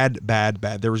bad.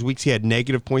 There was weeks he had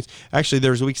negative points. Actually,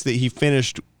 there was weeks that he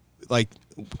finished like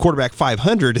quarterback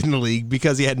 500 in the league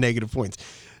because he had negative points.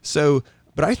 So,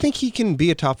 but I think he can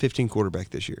be a top 15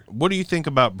 quarterback this year. What do you think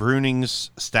about Bruning's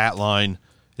stat line?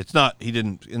 It's not, he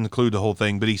didn't include the whole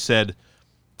thing, but he said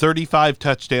 35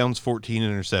 touchdowns, 14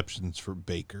 interceptions for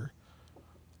Baker.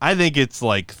 I think it's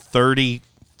like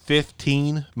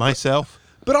 30-15 myself.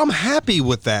 But I'm happy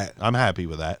with that. I'm happy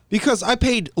with that. Because I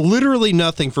paid literally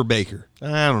nothing for Baker.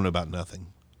 I don't know about nothing.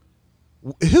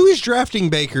 Who is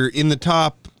drafting Baker in the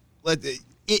top,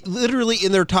 literally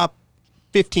in their top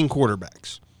 15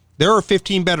 quarterbacks? There are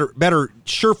 15 better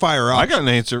surefire options. I got an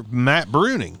answer. Matt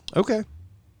Bruning. Okay.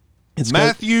 It's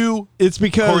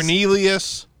because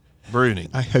Cornelius Bruning.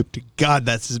 I hope to God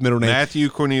that's his middle name. Matthew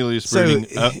Cornelius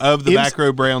Bruning of the Back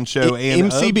Row Brown Show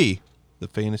and MCB. Of the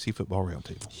Fantasy Football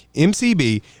Roundtable.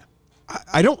 MCB.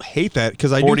 I don't hate that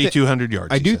because I 4,200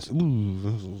 yards. I do.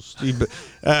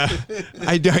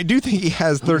 I do think he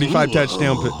has 35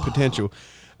 touchdown potential.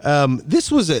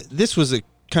 This was a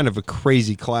kind of a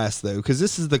crazy class though, because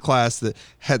this is the class that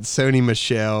had Sony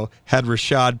Michel, had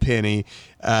Rashad Penny.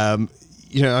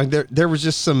 There was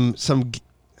just some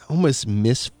almost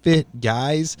misfit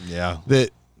guys. Yeah.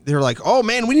 That they're like, oh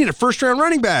man, we need a first round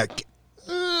running back.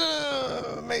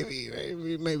 Maybe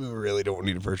we really don't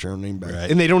need a first round running back,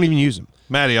 right. And they don't even use him.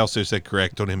 Matty also said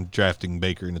correct on him drafting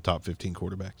Baker in the top 15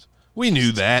 quarterbacks. We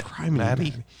knew that,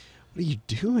 Matty. What are you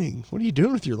doing? What are you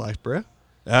doing with your life, bro?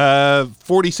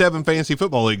 47 fantasy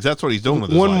football leagues. That's what he's doing with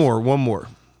his life. One more.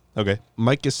 Okay.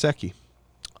 Mike Gesicki.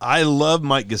 I love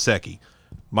Mike Gesicki.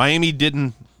 Miami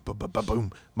didn't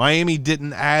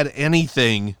add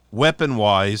anything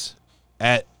weapon-wise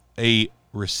at a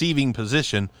receiving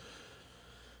position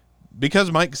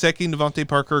because Mike Gesicki and Devontae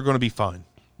Parker are going to be fine.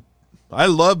 I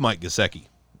love Mike Gesicki.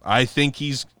 I think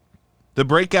the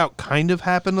breakout kind of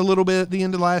happened a little bit at the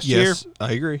end of last year. Yes,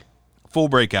 I agree. Full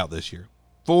breakout this year.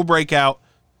 Full breakout.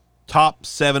 Top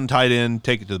 7 tight end,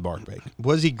 take it to the bark bake.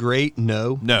 Was he great?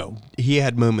 No. He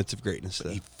had moments of greatness,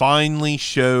 though. He finally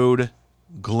showed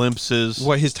glimpses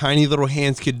what his tiny little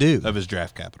hands could do. Of his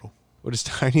draft capital. What his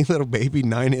tiny little baby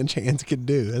 9-inch hands could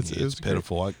do. It's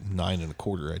pitiful. Like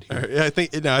 9.25 right here. Yeah, I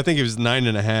think it was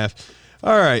 9.5.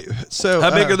 All right. So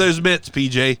how big are those mitts,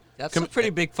 PJ? That's a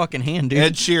pretty big fucking hand, dude.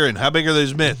 Ed Sheeran, how big are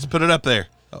those mitts? Put it up there.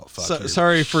 Oh fuck.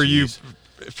 Sorry for you.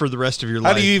 For the rest of your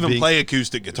life. How do you even play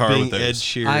acoustic guitar with those? Ed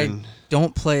Sheeran. I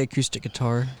don't play acoustic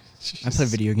guitar. I play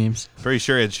video games. Pretty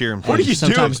sure Ed Sheeran plays. What are you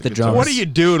sometimes doing? the drums. What are you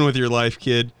doing with your life,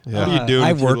 kid? Yeah. What are you doing?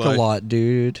 I with your work a life? lot,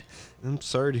 dude. I'm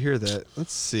sorry to hear that.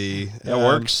 Let's see. That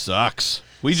work sucks.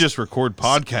 We just record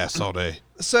podcasts all day.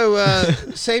 So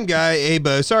same guy,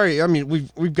 Abo. Sorry, I mean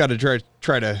we've got to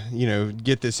try to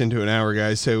get this into an hour,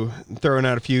 guys. So throwing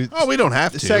out a few. Oh, we don't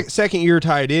have to. Second year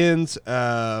tight ends.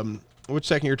 Which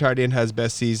second year tight end has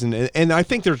best season? And I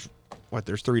think there's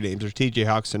 3 names. There's T.J.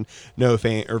 Hawkinson, Noah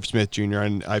Fant, Irv Smith Jr.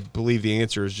 And I believe the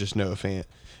answer is just Noah Fant.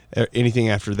 Anything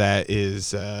after that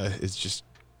is just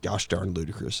gosh darn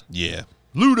ludicrous. Yeah,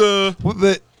 Luda.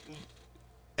 But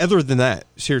other than that,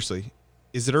 seriously,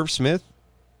 is it Irv Smith?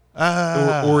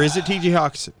 Or is it T.J.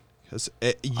 Hawkinson? Because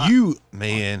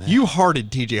you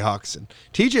hearted T.J. Hawkinson.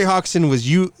 T.J. Hawkinson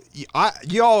was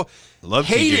y'all love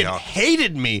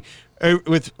hated me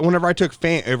with whenever I took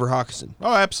Fant over Hawkinson.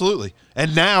 Oh, absolutely.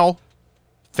 And now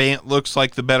Fant looks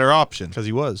like the better option because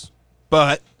he was.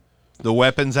 But the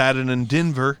weapons added in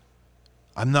Denver,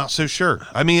 I'm not so sure.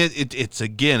 I mean, it's a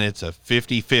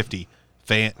 50-50.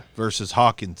 Fant versus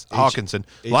Hawkinson.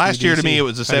 Last year to me it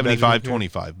was a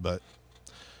 75-25, but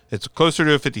it's closer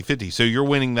to a 50-50. So you're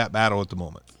winning that battle at the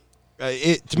moment.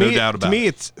 No doubt about it. To me,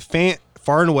 it's Fant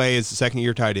far and away is the second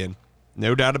year tight end.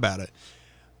 No doubt about it.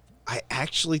 I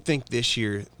actually think this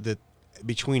year that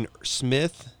between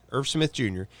Irv Smith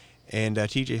Jr. and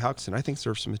T.J. Hawkinson, I think it's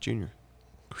Irv Smith Jr.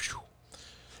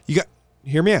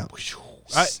 Hear me out.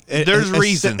 There's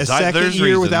reasons. A second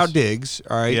year without Diggs,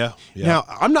 all right? Yeah. Now,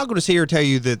 I'm not going to sit here and tell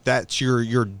you that that's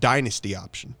your dynasty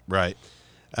option. Right.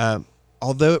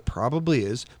 Although it probably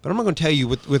is, but I'm not going to tell you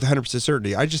with 100%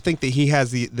 certainty. I just think that he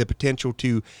has the potential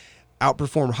to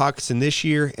outperform Hawkinson this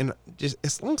year, and just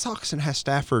as long as Hawkinson has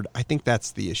Stafford, I think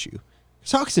that's the issue.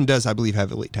 Hawkinson does, I believe,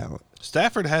 have elite talent.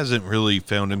 Stafford hasn't really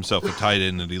found himself a tight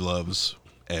end that he loves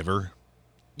ever.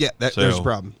 Yeah, there's a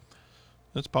problem.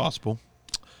 That's possible.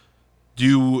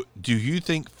 Do you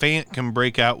think Fant can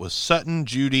break out with Sutton,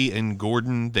 Judy, and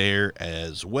Gordon there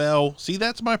as well? See,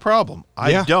 that's my problem.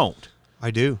 I don't. I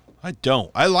do. I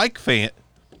don't. I like Fant,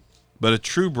 but a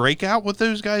true breakout with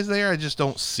those guys there, I just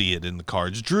don't see it in the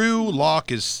cards. Drew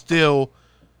Lock is still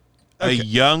a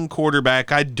young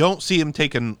quarterback. I don't see him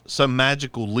taking some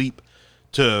magical leap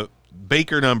to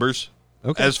Baker numbers.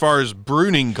 Okay. As far as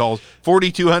Bruning calls,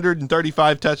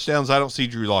 4,235 touchdowns. I don't see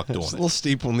Drew Lock doing It's a it. little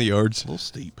steep on the yards. A little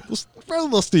steep. Probably a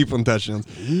little steep on touchdowns.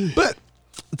 But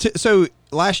so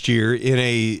last year in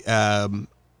a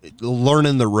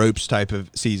learning the ropes type of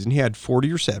season, he had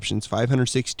 40 receptions,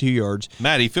 562 yards.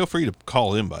 Maddie, feel free to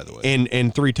call in, by the way.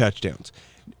 And 3 touchdowns,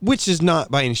 which is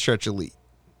not by any stretch elite,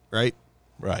 right?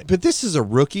 Right. But this is a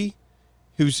rookie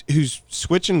who's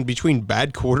switching between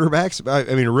bad quarterbacks.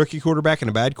 I mean, a rookie quarterback and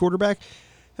a bad quarterback.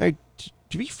 Like,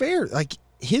 to be fair, like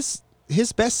his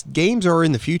best games are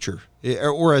in the future,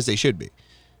 or as they should be.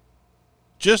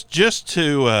 Just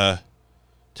to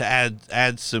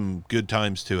add some good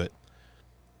times to it.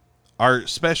 Our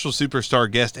special superstar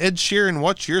guest, Ed Sheeran,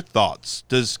 what's your thoughts?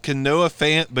 Can Noah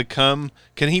Fant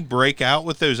can he break out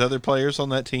with those other players on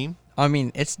that team? I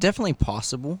mean, it's definitely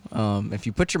possible. If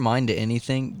you put your mind to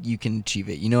anything, you can achieve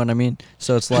it. You know what I mean?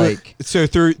 So it's like, So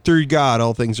through God,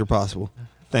 all things are possible.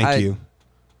 Thank you.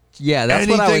 Yeah, that's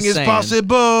Anything what I was is saying.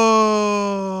 possible.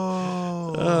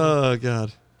 Oh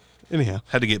God. Anyhow,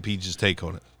 Had to get Peach's take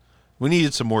on it. We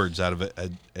needed some words out of it,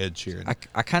 Ed Sheeran.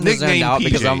 I kind of zoned Nickname out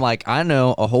because PJ. I'm like, I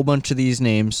know a whole bunch of these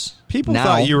names. people now,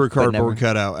 thought you were a but cardboard never.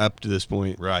 cutout up to this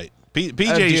point. Right. Oh,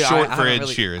 PJ's dude, short I for haven't Ed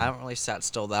really, Sheeran. I haven't really sat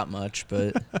still that much,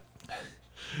 but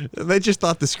They just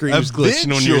thought the screen was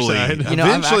glitching on your side. You know, I've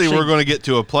eventually actually- we're going to get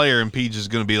to a player, and Peach is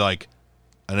going to be like,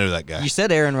 I know that guy. you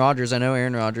said Aaron Rodgers. I know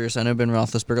Aaron Rodgers. I know Ben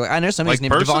Roethlisberger. Like, I know some of Like these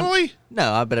names. personally?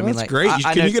 No, but I mean, That's like, great. I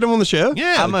Can know, you get him on the show?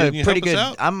 Yeah. I'm can a you pretty help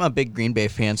us good. out? I'm a big Green Bay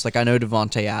fan. So like, I know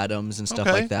Devontae Adams and stuff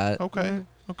like that. Okay.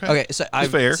 Okay, so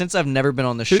fair. since I've never been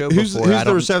on the show Who's before, I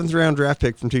the don't 7th round draft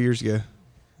pick from 2 years ago?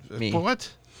 me What?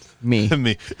 me.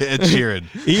 Me. Ed Sheeran.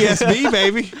 ESB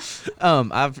baby.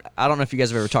 I don't know if you guys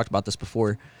have ever talked about this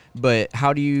before, but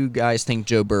how do you guys think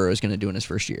Joe Burrow is going to do in his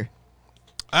first year?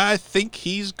 I think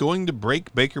he's going to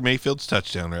break Baker Mayfield's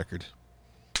touchdown record.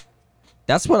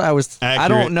 That's what I was. I Accurate.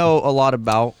 don't know a lot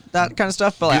about that kind of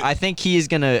stuff, but like, I think he's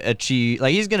going to achieve.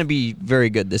 Like he's going to be very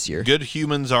good this year. Good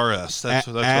humans are us. That's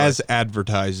As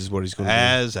advertised is what he's going to do.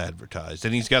 as advertised,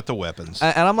 and he's got the weapons.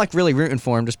 And I'm like really rooting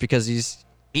for him just because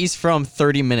he's from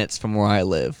 30 minutes from where I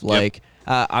live. Like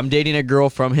I'm dating a girl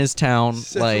from his town.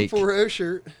 Like,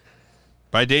 shirt.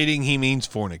 By dating, he means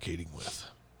fornicating with.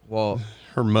 well,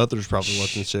 Her mother's probably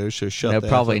watching the show, so shut no, the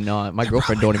probably F up. not. My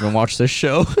girlfriend don't even watch this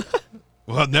show.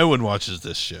 Well, no one watches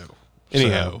this show.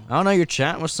 Anyhow. So, I don't know. You're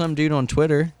chatting with some dude on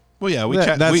Twitter. well, yeah, we That-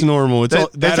 chat. that's we- normal. It's all-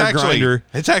 that or actually Grindr.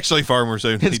 It's actually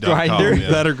farmersonly.com. It's Grindr?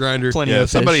 Yeah. That or Grinder. Plenty Yeah, of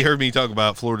somebody fish. heard me talk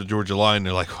about Florida Georgia line.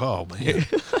 They're like, "Oh man,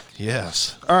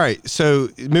 yes." All right, so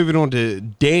moving on to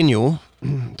Daniel.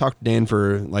 Talked to Dan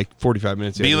for like 45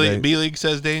 minutes. the other day. B League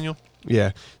says Daniel.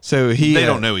 Yeah. So he They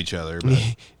don't know each other. But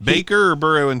Baker or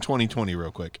Burrow in 2020,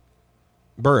 real quick.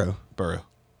 Burrow. Burrow.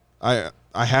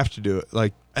 I have to do it.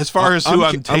 Like As far as who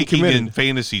I'm taking committed. in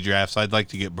fantasy drafts, I'd like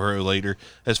to get Burrow later.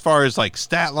 As far as like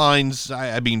stat lines,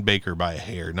 I mean Baker by a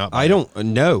hair, not. By I don't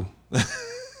know.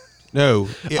 No,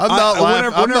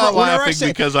 I'm not laughing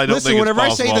because I don't listen, think it's whenever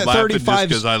possible. I say I'm that laughing 35 just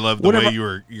because I love the whenever-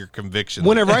 way your conviction.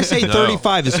 Whenever I say No.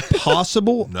 35 is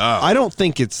possible, No. I don't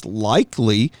think it's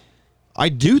likely. I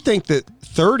do think that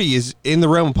 30 is in the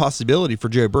realm of possibility for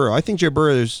Joe Burrow. I think Joe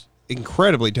Burrow is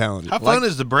incredibly talented. How fun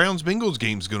is the Browns Bengals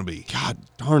games going to be? God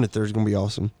darn it, there's going to be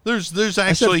awesome. There's I said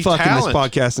actually fuck in this talent.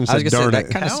 podcast and I was said gonna say darn that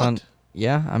it. kind of sound.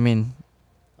 Yeah, I mean,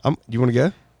 You want to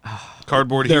go?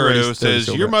 Cardboard There it Hero is. There it says,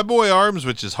 is. "You're my boy, Arms,"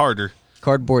 which is harder.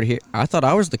 cardboard here. I thought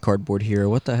I was the cardboard hero.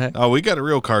 What the heck? Oh, we got a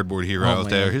real cardboard hero Oh, out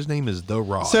there. man. His name is The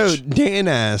Raj. So Dan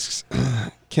asks,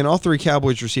 can all 3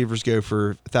 Cowboys receivers go for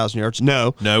 1,000 yards?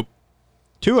 No. nope.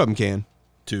 2 of them can.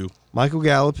 2. Michael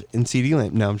Gallup and CeeDee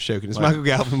Lamb. No, I'm just joking. It's What? Michael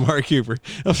Gallup and Mark Cooper.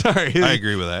 I'm sorry. I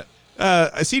agree with that.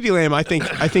 CeeDee Lamb, I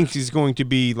think he's going to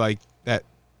be like that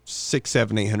 600,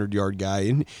 700, 800 yard guy,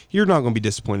 and you're not going to be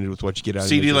disappointed with what you get out of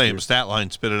CD him. Lamb, stat line,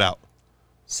 spit it out.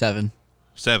 7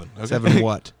 7. Okay. 7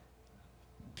 what?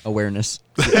 awareness.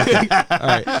 All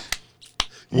right.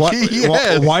 What?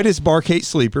 Yes. Why does Bark hate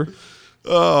sleeper?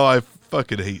 Oh, I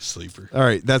fucking hate Sleeper. All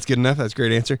right, that's good enough. That's a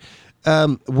great answer.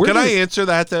 Can I answer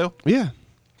that though? Yeah,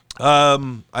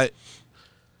 I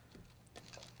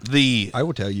I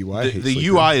will tell you why. I hate the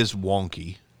sleeper. UI is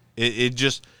wonky. It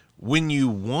just, when you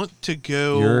want to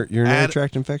go, You're an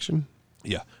tract infection.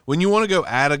 Yeah. When you want to go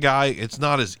at a guy, it's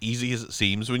not as easy as it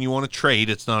seems. When you want to trade,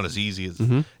 it's not as easy as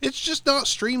it's just not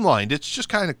streamlined. It's just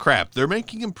kind of crap. They're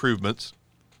making improvements.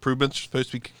 Improvements are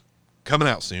supposed to be coming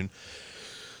out soon.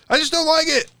 I just don't like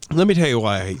it. Let me tell you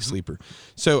why I hate Sleeper.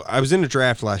 So I was in a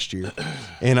draft last year,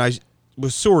 and I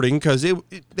was sorting because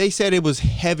they said it was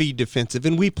heavy defensive,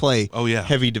 and we play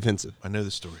heavy defensive. I know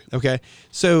the story. Okay.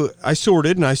 So I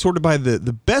sorted by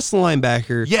the best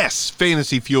linebacker. Yes,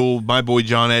 Fantasy Fuel. My boy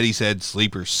John Eddy said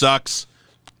Sleeper sucks.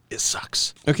 It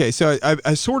sucks. Okay, so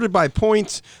I sorted by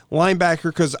points, linebacker,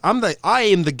 because I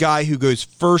am the guy who goes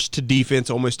first to defense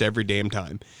almost every damn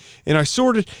time. And I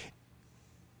sorted,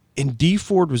 and D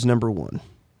Ford was number 1.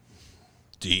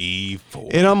 D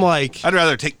Ford. And I'm like, I'd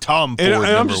rather take Tom Ford. And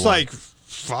I'm just like,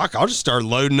 fuck, I'll just start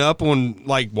loading up on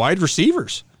like wide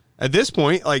receivers. At this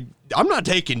point, like, I'm not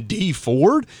taking D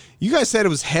Ford. You guys said it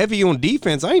was heavy on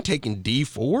defense. I ain't taking D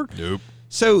Ford. Nope.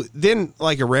 So then,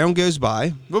 like, a round goes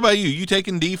by. What about you? You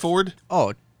taking D Ford?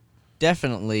 Oh,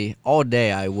 definitely. All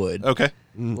day I would. Okay.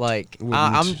 Like,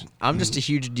 I'm just a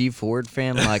huge D Ford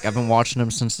fan. Like, I've been watching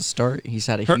him since the start. He's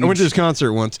had a huge... I went to his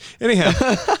concert once. Anyhow,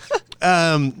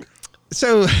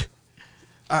 so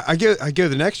I go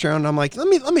the next round. And I'm like, let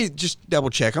me just double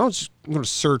check. I'm going to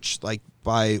search like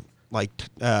by like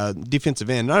defensive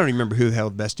end. I don't even remember who the hell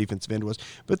the best defensive end was,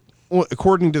 but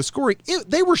according to the scoring,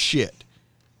 they were shit.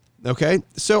 Okay,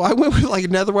 so I went with like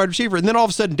another wide receiver, and then all of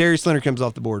a sudden Darius Leonard comes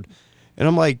off the board, and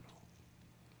I'm like,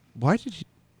 why did you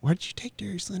take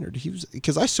Darius Leonard?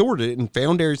 Because I sorted it and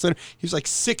found Darius Leonard. He was like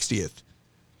 60th.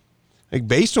 Like,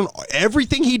 based on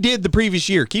everything he did the previous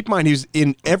year. Keep in mind, he was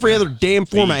in every other damn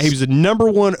format. He was the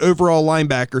number 1 overall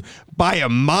linebacker by a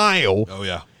mile. Oh,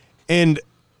 yeah. And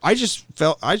I just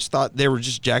thought they were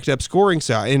just jacked up scoring.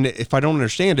 So, and if I don't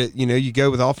understand it, you go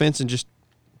with offense and just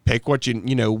pick what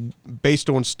based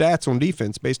on stats on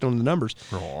defense, based on the numbers.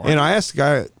 Right. And I asked the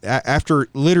guy, after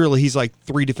literally he's like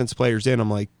 3 defensive players in,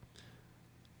 I'm like,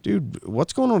 dude,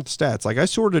 what's going on with the stats? Like, I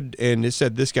sorted, and it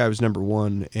said this guy was number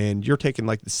 1, and you're taking,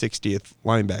 like, the 60th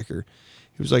linebacker.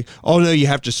 He was like, oh, no, you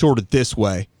have to sort it this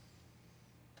way.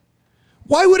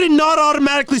 Why would it not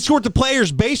automatically sort the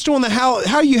players based on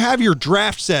how you have your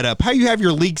draft set up, how you have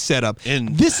your league set up?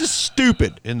 This is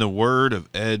stupid. In the word of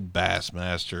Ed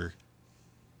Bassmaster,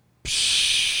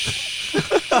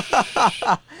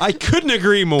 I couldn't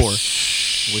agree more.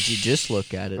 Would you just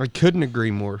look at it? I couldn't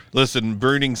agree more. Listen,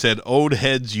 Bruning said, old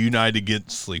heads unite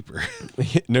against Sleeper.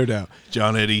 No doubt.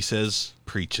 John Eddy says,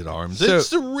 preach it, Arms. So, it's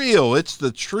the real. It's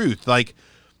the truth. Like,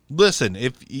 listen,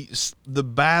 if the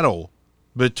battle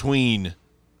between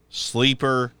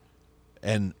Sleeper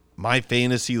and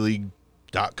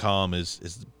myfantasyleague.com is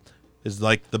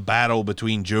like the battle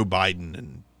between Joe Biden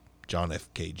and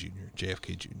JFK Jr.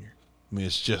 I mean,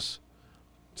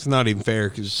 it's not even fair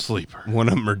because Sleeper. One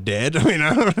of them are dead. I mean,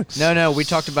 I don't know. No, we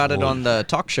talked about it on the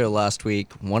talk show last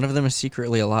week. One of them is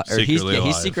secretly alive. He's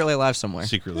secretly alive somewhere.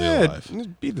 Secretly alive.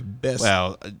 It'd be the best.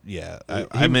 Well, yeah.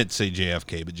 I meant to say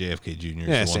JFK, but JFK Jr.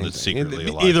 is the one that's secretly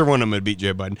alive. Either one of them would beat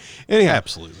Joe Biden. Anyhow.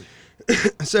 Absolutely.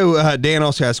 So Dan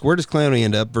also asked, where does Clowney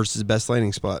end up versus best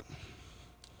landing spot?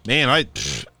 Man, I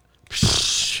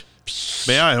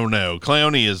don't know.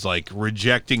 Clowney is like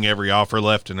rejecting every offer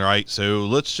left and right. So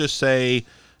let's just say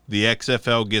the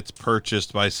XFL gets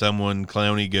purchased by someone.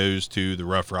 Clowney goes to the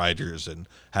Rough Riders and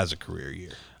has a career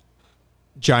year.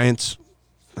 Giants.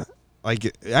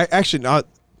 Actually, not.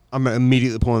 I'm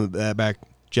immediately pulling that back.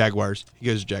 Jaguars. He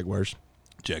goes to Jaguars.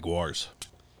 Jaguars.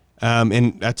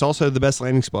 And that's also the best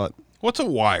landing spot. What's a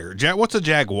wire? What's a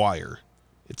jaguar?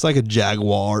 It's like a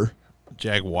jaguar.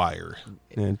 Jaguar.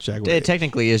 Yeah, jaguar. It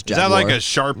technically is jaguar. Is that like a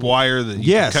sharp wire that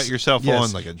you can cut yourself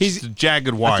on? Like a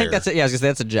jagged wire? I think that's it. Yeah, I was gonna say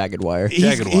that's a jagged wire.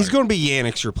 He's going to be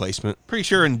Yannick's replacement. Pretty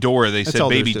sure in Dora they said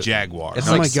baby jaguar. It's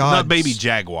oh my God. Not baby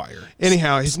jaguar.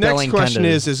 Anyhow, his next question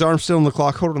is his arm still on the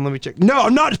clock? Hold on, let me check. No,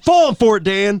 I'm not falling for it,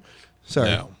 Dan. Sorry.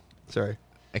 No. Sorry.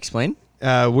 Explain.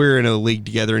 We're in a league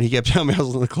together, and he kept telling me I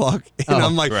was on the clock. And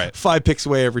I'm like 5 picks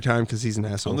away every time because he's an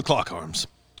asshole. On the clock, Arms.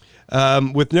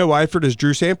 With no Eifert, is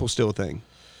Drew Sample still a thing?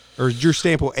 Or is Drew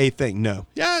Sample a thing? No.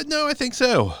 Yeah, no, I think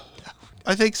so.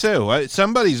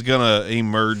 Somebody's going to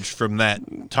emerge from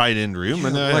that tight end room,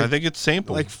 and I think it's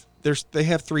Sample. Like, they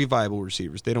have 3 viable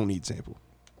receivers. They don't need Sample.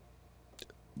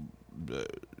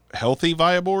 Healthy,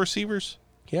 viable receivers?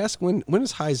 He asked when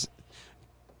is Heis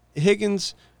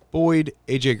Higgins, Boyd,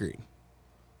 AJ Green.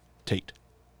 Tate.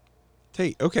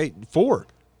 Okay, 4.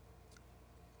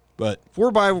 But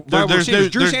 4 viable receivers.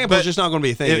 Drew Sample is just not going to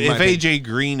be a thing. If AJ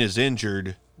Green is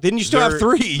injured, then you still have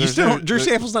 3. Drew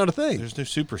Sample's not a thing. There's no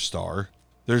superstar.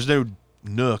 There's no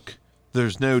Nook.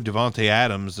 There's no Devontae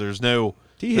Adams. There's no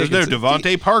Higgins.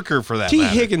 Devontae Parker for that T.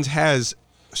 matter. Higgins has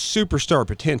superstar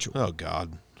potential. Oh,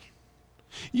 God.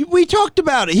 We talked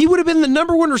about it. He would have been the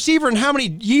number one receiver in how many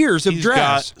years of He's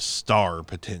drafts? got star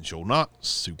potential, not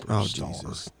superstar. Oh,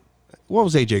 Jesus. What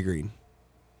was A.J. Green?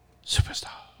 Superstar.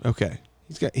 Okay.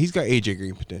 He's got A.J.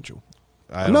 Green potential.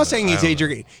 I I'm don't not know. saying he's I don't A.J. know.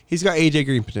 Green. He's got A.J.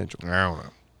 Green potential. I don't know.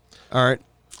 All right.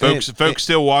 Folks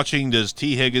still watching, does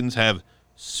T. Higgins have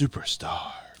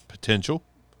superstar potential?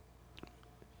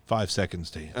 5 seconds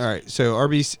to answer. All right. So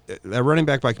RB's running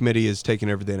back by committee is taking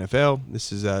over the NFL.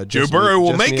 This is Joe Burrow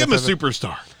will make him a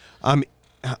superstar.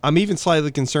 I'm even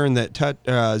slightly concerned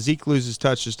that Zeke loses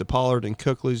touches to Pollard and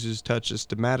Cook loses touches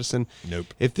to Madison. Nope.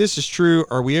 If this is true,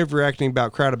 are we overreacting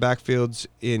about crowded backfields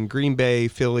in Green Bay,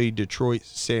 Philly, Detroit,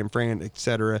 San Fran,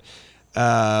 etc.?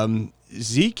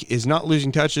 Zeke is not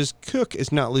losing touches. Cook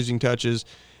is not losing touches.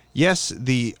 Yes,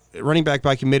 the running back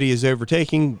by committee is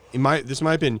overtaking. This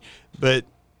might have been, but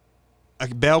a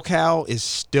bell cow is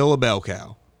still a bell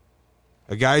cow.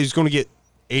 A guy who's going to get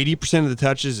 80% of the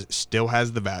touches still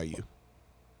has the value.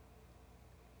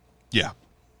 Yeah.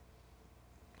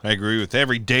 I agree with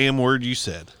every damn word you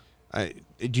said.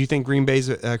 Do you think Green Bay's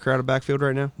a crowded backfield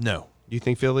right now? No. Do you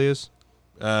think Philly is?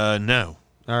 No.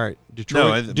 All right.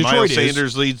 Detroit Miles is.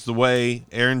 Sanders leads the way.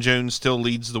 Aaron Jones still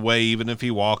leads the way, even if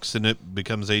he walks and it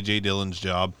becomes A.J. Dillon's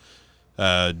job.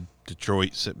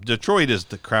 Detroit is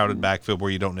the crowded backfield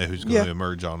where you don't know who's going to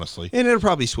emerge, honestly. And it'll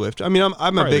probably be Swift. I mean, I'm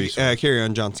a Probably big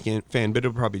Kerryon Johnson fan, but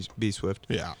it'll probably be Swift.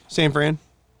 Yeah. San Fran?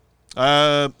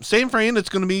 San Fran, it's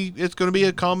going to be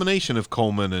a combination of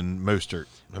Coleman and Mostert.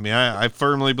 I mean, I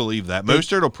firmly believe that.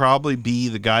 Mostert will probably be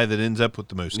the guy that ends up with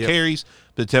the most carries,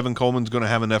 but Tevin Coleman's going to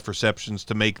have enough receptions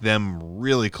to make them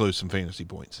really close in fantasy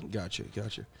points. Gotcha.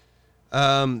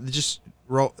 Just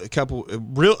roll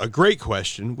a great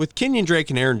question. With Kenyon Drake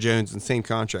and Aaron Jones in the same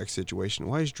contract situation,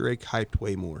 why is Drake hyped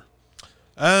way more?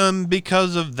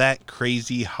 Because of that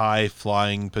crazy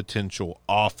high-flying potential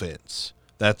offense.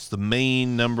 That's the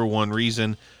main number one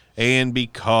reason, and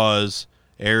because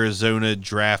Arizona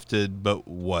drafted,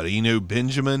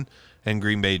 Benjamin, and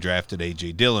Green Bay drafted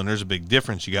A.J. Dillon. There's a big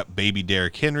difference. You got baby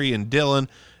Derrick Henry and Dillon,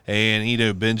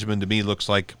 and Benjamin he looks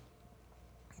like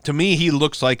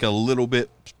a little bit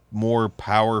more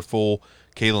powerful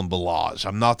Kalen Ballage.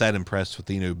 I'm not that impressed with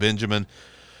Benjamin.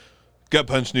 Gut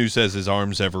Punch News says his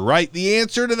arm's ever right. The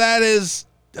answer to that is,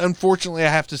 unfortunately, I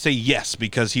have to say yes,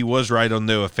 because he was right on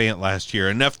Noah Fant last year,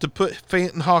 enough to put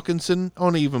Fant and Hawkinson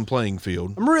on an even playing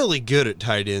field. I'm really good at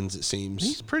tight ends, it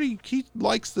seems. He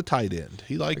likes the tight end.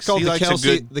 He likes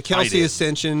the the Kelsey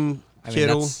Ascension,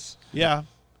 Kittle. Yeah.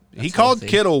 He That's called healthy.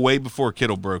 Kittle way before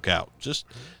Kittle broke out.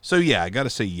 I got to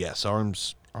say yes.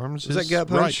 Arms Is is that gut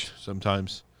punch? right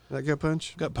sometimes. That gut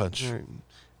punch? Gut punch. All right.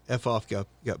 F off gut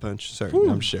punch. Sorry,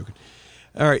 I'm just joking.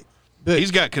 All right. But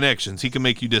He's got connections. He can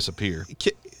make you disappear.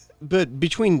 But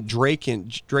between Drake and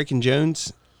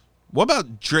Jones, What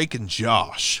about Drake and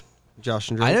Josh? Josh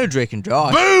and Drake. I know Drake and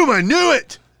Josh. Boom! I knew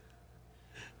it.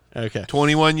 Okay.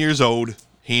 21 years old.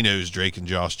 He knows Drake and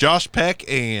Josh. Josh Peck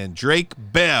and Drake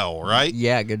Bell, right?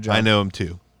 Yeah, good job. I know him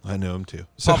too.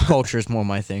 Pop culture is more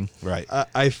my thing. Right.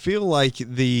 I feel like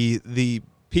the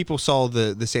people saw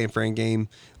the San Fran game,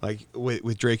 like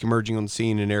with Drake emerging on the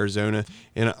scene in Arizona,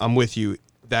 and I'm with you.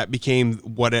 That became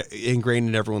what ingrained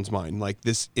in everyone's mind, like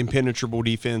this impenetrable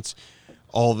defense.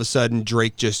 All of a sudden,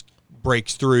 Drake just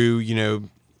breaks through,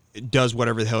 does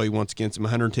whatever the hell he wants against him,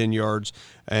 110 yards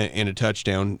and a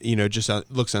touchdown, just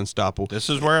looks unstoppable. This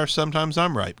is where sometimes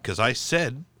I'm right, because I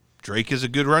said Drake is a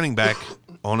good running back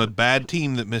on a bad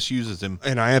team that misuses him.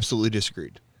 And I absolutely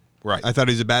disagreed. Right. I thought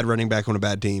he was a bad running back on a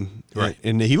bad team. Right.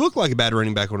 And he looked like a bad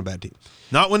running back on a bad team.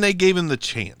 Not when they gave him the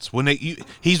chance.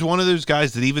 He's one of those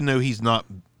guys that even though he's not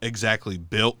exactly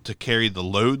built to carry the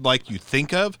load like you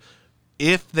think of,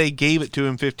 if they gave it to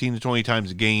him 15 to 20 times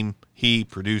a game, he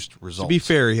produced results. To be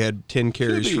fair, he had 10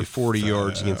 carries for 40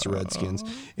 yards against the Redskins.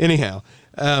 Anyhow,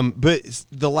 but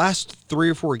the last 3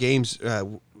 or 4 games,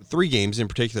 3 games in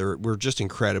particular, were just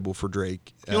incredible for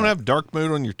Drake. You don't have dark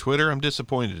mode on your Twitter? I'm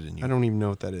disappointed in you. I don't even know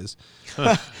what that is.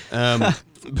 But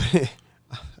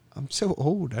I'm so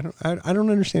old. I don't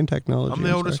understand technology. I'm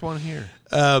the oldest one here.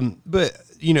 But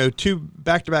 2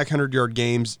 back-to-back 100-yard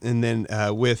games, and then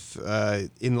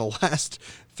in the last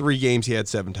 3 games he had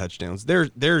 7 touchdowns.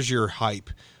 There's your hype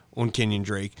on Kenyon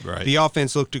Drake. Right. The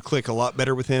offense looked to click a lot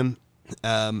better with him.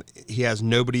 He has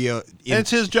nobody. And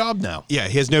it's his job now. Yeah,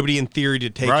 he has nobody in theory to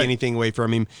take Right. anything away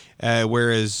from him.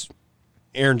 Whereas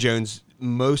Aaron Jones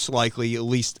most likely at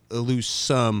least lose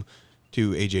some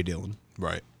to A.J. Dillon.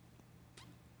 Right.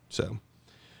 So,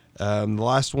 the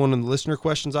last one in the listener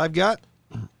questions I've got.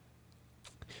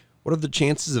 What are the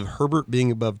chances of Herbert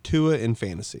being above Tua in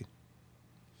fantasy?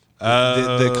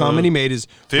 The comment he made is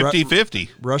 50-50.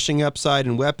 Rushing upside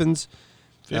and weapons.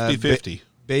 50-50.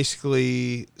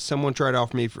 Basically, someone tried to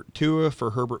offer me for Tua for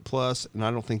Herbert plus, and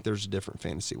I don't think there's a difference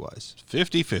fantasy-wise.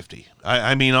 50-50.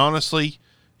 I mean, honestly,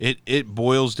 it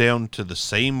boils down to the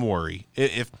same worry.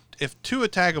 If Tua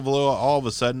Tagovailoa all of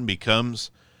a sudden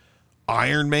becomes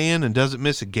Iron Man and doesn't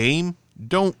miss a game,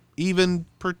 don't even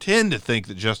pretend to think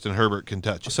that Justin Herbert can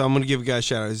touch it. So I'm going to give a guy a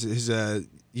shout out. His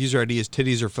user ID is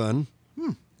Titties Are Fun.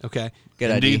 Okay.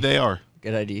 Good Indeed, idea. they are.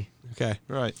 Good idea. Okay.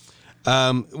 Right.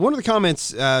 One of the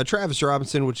comments, Travis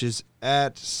Robinson, which is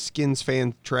at Skins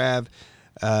Fan Trav,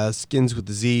 Skins with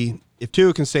the Z. If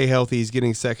Tua can stay healthy, he's getting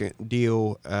a second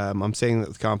deal. I'm saying that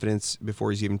with confidence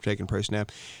before he's even taking pro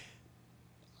snap.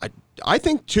 I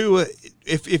think Tua,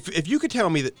 if you could tell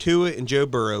me that Tua and Joe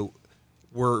Burrow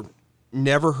were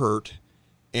never hurt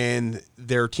and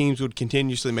their teams would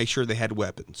continuously make sure they had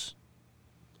weapons,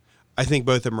 I think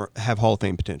both of them have Hall of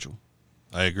Fame potential.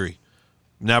 I agree.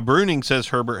 Now, Bruning says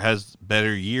Herbert has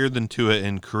better year than Tua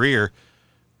in career.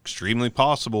 Extremely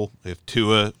possible if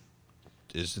Tua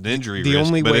is an injury The risk.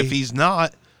 only but way- if he's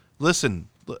not, listen,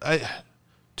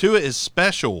 Tua is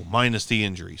special minus the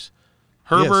injuries.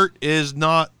 Herbert is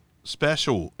not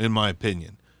special, in my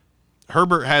opinion.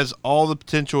 Herbert has all the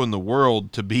potential in the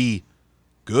world to be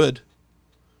good.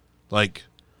 Like,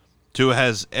 Tua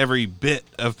has every bit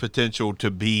of potential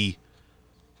to be,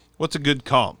 what's a good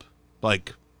comp?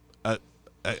 Like,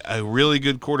 a really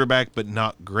good quarterback, but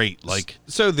not great. Like,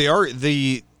 So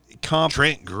the comp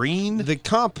Trent Green? The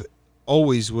comp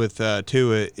always with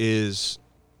Tua is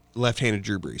left-handed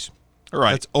Drew Brees.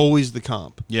 Right. That's always the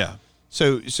comp. Yeah.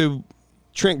 So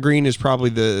Trent Green is probably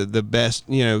the best,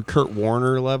 Kurt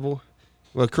Warner level.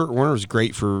 Well, Kurt Warner was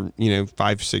great for,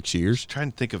 5-6 years.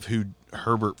 Trying to think of who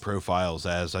Herbert profiles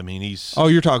as. I mean, he's... Oh,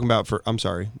 you're talking about I'm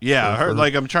sorry. Yeah,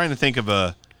 I'm trying to think of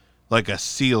a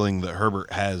ceiling that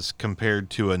Herbert has compared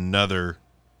to another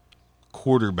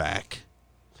quarterback.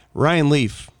 Ryan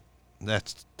Leaf.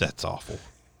 That's awful.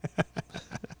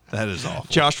 That is awful.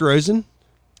 Josh Rosen.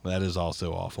 That is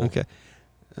also awful. Okay.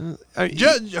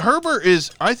 Herbert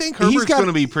is... I think Herbert's going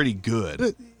to be pretty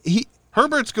good.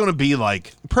 Herbert's going to be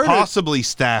like possibly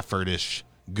Stafford-ish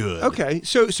good. Okay,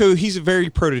 so he's a very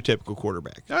prototypical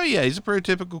quarterback. Oh, yeah, he's a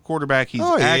prototypical quarterback. He's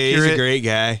Yeah, accurate. he's a great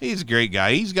guy. He's a great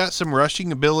guy. He's got some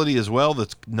rushing ability as well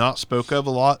that's not spoke of a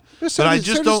lot. So but I does-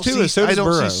 just so don't does Tua, see so does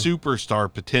Burrow.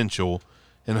 superstar potential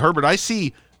in Herbert. I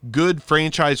see good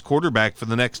franchise quarterback for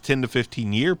the next 10 to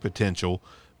 15 year potential,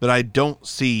 but I don't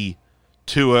see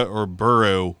Tua or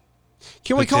Burrow.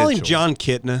 Can we call him potential. John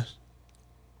Kitna?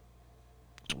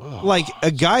 Like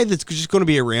a guy that's just going to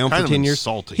be around Kind for of 10 years.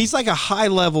 insulting. He's like a high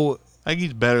level, I think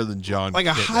he's better than John. like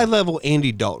a Kitna. high level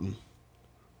Andy Dalton.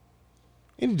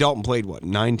 Andy Dalton played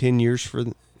 9-10 years for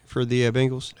the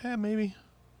Bengals. Yeah, maybe.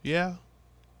 Yeah.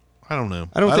 I don't know.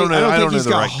 I don't think know he's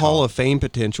the got right Hall comp. of Fame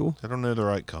potential. I don't know the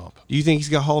right comp. Do you think he's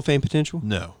got Hall of Fame potential?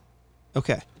 No.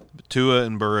 Okay. But Tua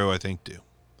and Burrow, I think, do.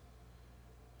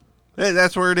 Hey,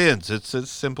 that's where it ends. It's as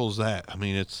simple as that. I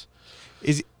mean, it's...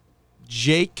 Is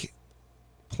Jake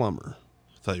Plummer?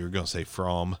 I thought you were going to say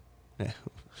From. Yeah.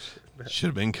 Should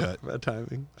have been cut. Bad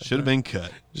timing. Should have been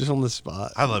cut. Just on the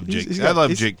spot. I love Jake. He's I got- love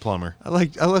he's- Jake Plummer. I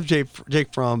love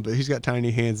Jake Fromm, but he's got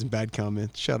tiny hands and bad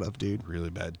comments. Shut up, dude. Really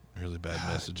bad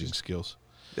messaging skills.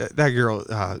 That girl,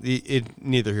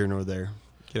 neither here nor there.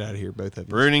 Get out of here, both of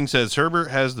you. Bruning says Herbert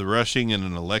has the rushing and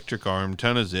an electric arm,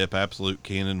 ton of zip, absolute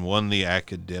cannon, won the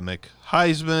academic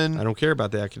Heisman. I don't care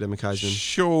about the academic Heisman.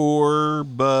 Sure,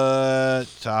 but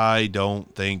I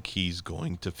don't think he's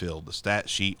going to fill the stat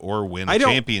sheet or win a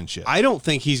championship. I don't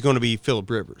think he's going to be Phillip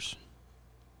Rivers.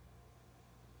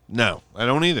 No, I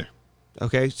don't either.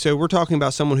 Okay, so we're talking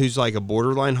about someone who's like a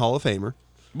borderline Hall of Famer.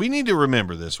 We need to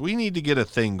remember this. We need to get a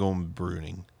thing going with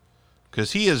Bruning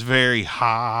because he is very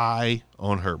high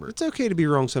on Herbert. It's okay to be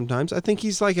wrong sometimes. I think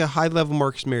he's like a high-level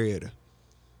Marcus Mariota.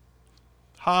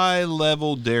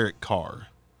 High-level Derek Carr.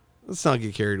 Let's not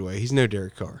get carried away. He's no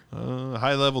Derek Carr.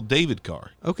 High-level David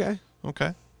Carr. Okay.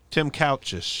 Okay. Tim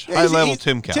Couch-ish. Yeah, High-level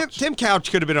Tim Couch. Tim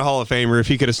Couch could have been a Hall of Famer if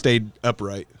he could have stayed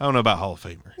upright. I don't know about Hall of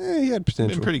Famer. He had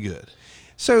potential. Been pretty good.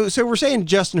 So we're saying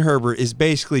Justin Herbert is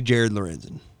basically Jared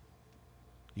Lorenzen.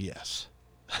 Yes.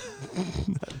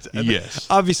 Yes.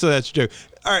 Obviously, that's a joke.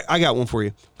 All right, I got one for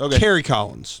you. Okay. Kerry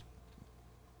Collins.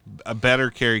 A better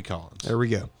Kerry Collins. There we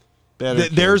go. Better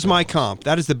There's Kerry my Collins. comp.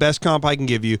 That is the best comp I can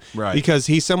give you. Right. Because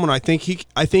he's someone I think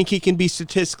he can be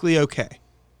statistically okay.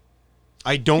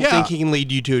 I don't Yeah. think he can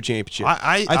lead you to a championship.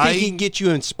 I think he can get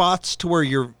you in spots to where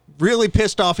you're really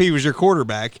pissed off he was your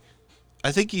quarterback.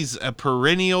 I think he's a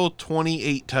perennial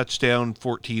 28 touchdown,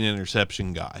 14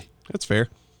 interception guy. That's fair.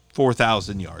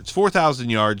 4,000 yards. 4,000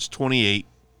 yards, 28,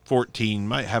 14.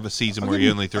 Might have a season where he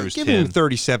only throws 10. Give him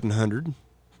 3,700.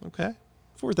 Okay.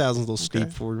 4,000's a little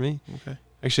steep for me. Okay.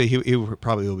 Actually, he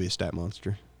probably will be a stat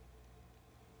monster.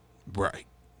 Right.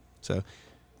 So,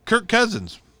 Kirk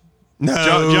Cousins. no.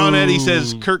 John Eddie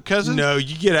says Kirk Cousins? No,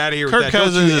 you get out of here with Kirk that.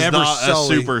 Cousins Don't you is ever not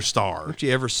sully, a superstar. Don't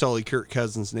you ever sully Kirk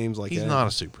Cousins' names like He's that. not a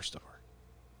superstar.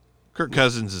 Kirk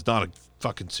Cousins is not a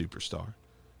fucking superstar.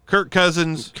 Kirk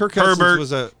Cousins, Herbert,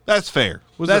 was a... that's fair.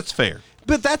 That's fair.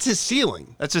 But that's his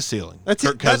ceiling. That's his ceiling. That's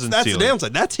Kirk it. Cousins' That's ceiling. the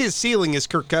downside. That's his ceiling is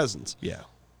Kirk Cousins. Yeah.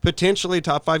 Potentially a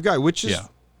top 5 guy, which is Yeah.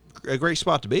 a great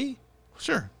spot to be.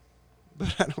 Sure.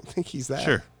 But I don't think he's that.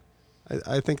 Sure.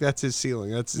 I think that's his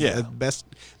ceiling. That's Yeah. the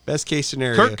best case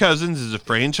scenario. Kirk Cousins is a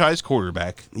franchise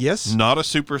quarterback. Yes. Not a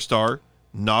superstar,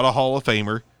 not a Hall of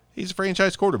Famer. He's a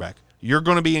franchise quarterback. You're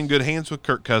going to be in good hands with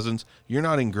Kirk Cousins. You're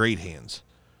not in great hands.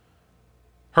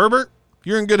 Herbert,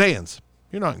 you're in good hands.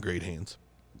 You're not in great hands.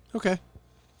 Okay.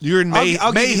 You're in I'll give you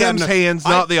that Mayhem's enough. hands,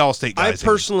 not the Allstate I guys'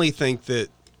 personally think that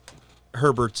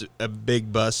Herbert's a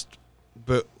big bust,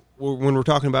 but when we're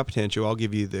talking about potential, I'll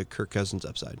give you the Kirk Cousins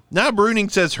upside. Now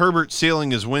Bruning says Herbert's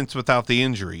ceiling is Wentz without the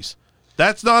injuries.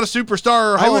 That's not a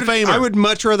superstar or Hall of Famer. I would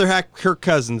much rather have Kirk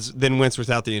Cousins than Wentz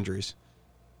without the injuries.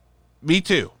 Me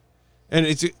too. And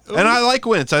it's And I like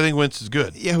Wentz. I think Wentz is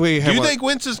good. Yeah, Do you think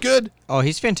Wentz is good? Oh,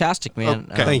 he's fantastic, man.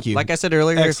 Okay. Thank you. Like I said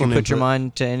earlier, Excellent if you put your input.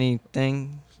 mind to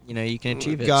anything, you can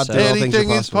achieve it. God so, damn. All things are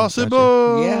Anything is possible.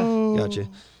 possible. Yeah. Gotcha.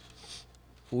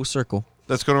 full circle.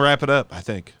 That's going to wrap it up, I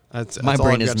think. That's My all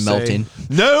brain I've got is to say. melting.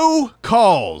 No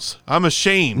calls. I'm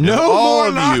ashamed. No of all more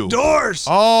of locked you. doors.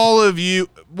 All of you.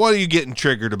 What are you getting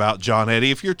triggered about, John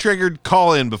Eddie? If you're triggered,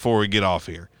 call in before we get off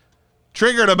here.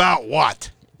 Triggered about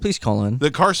what? Please call in.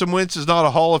 That Carson Wentz is not a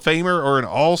Hall of Famer or an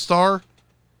All-Star?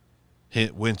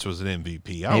 Wentz was an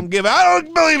MVP. I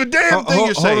don't believe a damn thing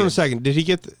you're saying. Hold on a second. Did he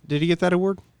get that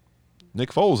award?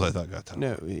 Nick Foles, I thought, got that.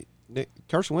 No.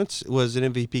 Carson Wentz was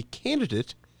an MVP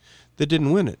candidate that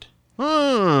didn't win it.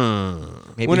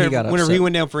 Maybe Whenever he got he upset.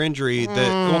 went down for injury,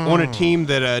 on a team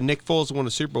that Nick Foles won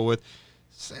a Super Bowl with,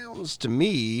 sounds to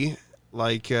me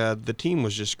like the team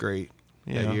was just great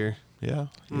that year. Yeah.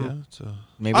 So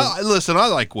Maybe. listen, I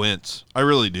like Wentz. I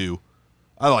really do.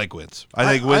 I like Wentz. I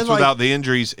think Wentz like- without the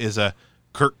injuries is a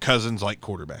Kirk Cousins-like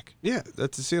quarterback. Yeah,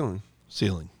 that's a ceiling.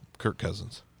 Ceiling. Kirk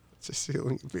Cousins. It's a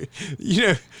ceiling. You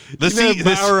know, The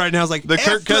Bauer right now is like the F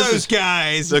Kirk Cousins those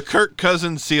guys. The Kirk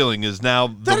Cousins ceiling is now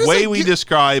That the is way a we good-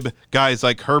 describe guys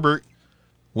like Herbert,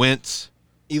 Wentz,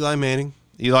 Eli Manning.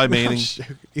 Eli Manning.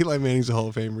 Eli Manning's a Hall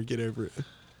of Famer. Get over it.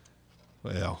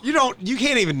 Well, You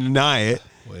can't even deny it.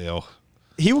 well.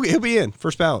 He'll be in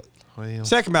first ballot. Well.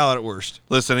 Second ballot at worst.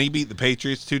 Listen, he beat the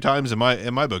Patriots 2 times in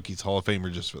my book. He's Hall of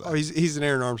Famer just for that. Oh, he's an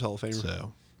Aaron Arms Hall of Famer.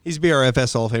 So, He's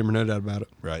BRFS Hall of Famer, no doubt about it.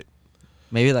 right.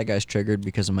 Maybe that guy's triggered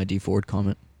because of my D Ford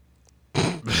comment.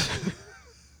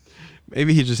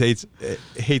 Maybe he just hates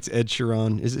Ed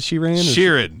Sheeran. Is it Sheeran?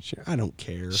 Sheeran. I don't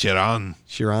care. Sheeran.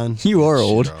 Sheeran. You are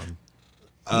old. Sheeran.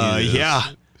 Yes. Yeah.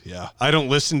 Yeah. I don't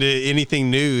listen to anything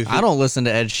new. I don't listen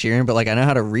to Ed Sheeran, but I know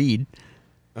how to read.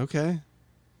 Okay.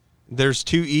 There's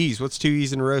 2 E's. What's 2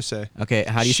 E's in a row say? Okay,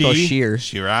 how do you spell sheer?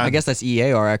 Sheeran. I guess that's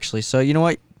EAR actually. So you know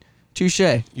what? Touche.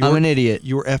 I'm an idiot.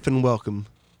 You're effing welcome.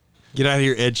 Get out of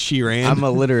here, Ed Sheeran. I'm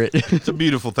illiterate. It's a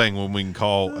beautiful thing when we can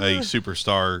call a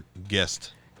superstar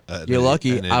guest. You're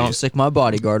lucky. an I don't idiot. stick my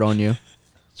bodyguard on you.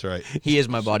 That's right. He is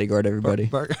my bodyguard, everybody.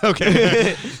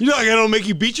 Okay. You know, I gotta make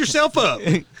you beat yourself up.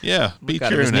 Yeah. Beat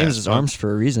God, your his own name ass, is his bud. arms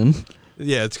for a reason.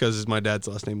 Yeah, it's because my dad's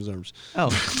last name is Arms. Oh,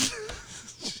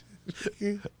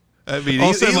 I mean,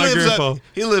 Also my grandpa.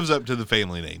 He lives up to the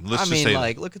family name. Let's I just mean, say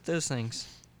that. look at those things.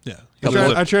 Yeah.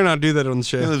 I try not to do that on the He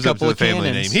show. lives up to couple the of family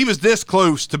cannons. name. He was this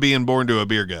close to being born to a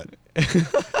beer gut.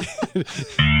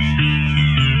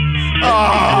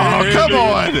 Oh, come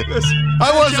on.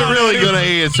 I wasn't really going to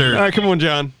answer. All right, come on,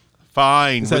 John.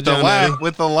 Fine. that John Eddie?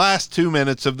 With the last 2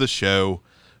 minutes of the show,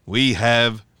 we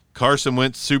have Carson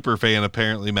Wentz superfan,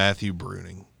 apparently Matthew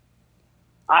Bruning.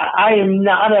 I am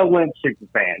not a Wentz super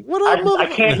fan. I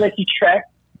can't let you trash.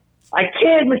 I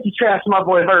can't let you trash my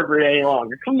boy Herbert any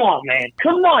longer. Come on, man.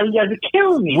 Come on, you guys are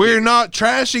killing me. We're not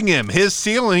trashing him. His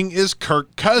ceiling is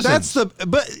Kirk Cousins.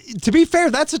 But to be fair,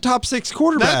 that's a top 6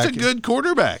 quarterback. That's a good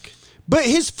quarterback. But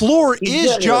his floor He's is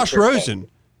good at Josh it. Rosen.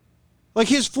 Like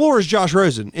his floor is Josh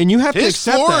Rosen, and you have to His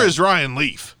accept floor that. is Ryan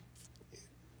Leaf.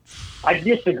 I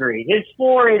disagree. His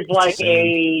floor is like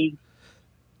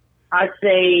I'd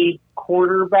say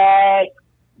quarterback.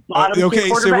 Bottom two Okay, so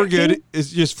quarterback we're good. team. It's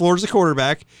just floor's a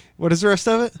quarterback. What is the rest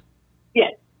of it? Yeah.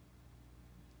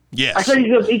 Yes. I said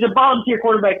he's a bottom tier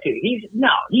quarterback too.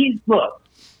 Look.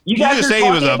 You Did you guys just are say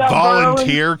he was talking a about Burrow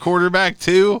volunteer quarterback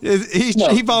too?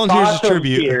 He volunteers as bottom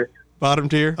tribute. tier. Bottom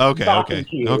tier. Okay, Bottom okay,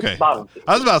 tier, okay. bottom tier.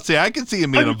 I was about to say I could see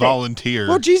him being a I'm just saying. volunteer.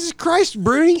 Well, Jesus Christ,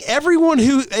 Bruni, everyone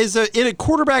who is in a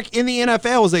quarterback in the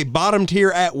NFL is a bottom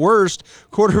tier at worst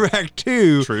quarterback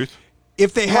too. Truth.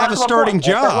 If they have a starting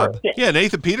job. Yeah,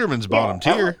 Nathan Peterman's bottom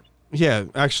tier. Yeah,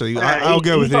 actually, Right, I'll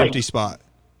go he's with an like- empty spot.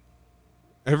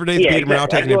 Over Nathan Peterman, I'll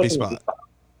take an empty spot.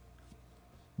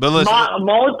 But listen, My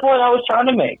only point I was trying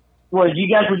to make was you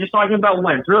guys were just talking about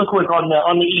Wentz. Real quick on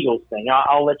the Eagles thing.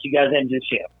 I'll let you guys end this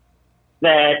ship.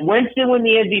 That Wentz didn't win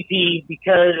the MVP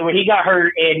because when he got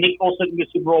hurt and Nick Foles took him to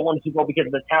the Super Bowl, won the Super Bowl because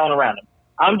of the talent around him.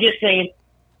 I'm just saying,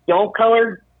 don't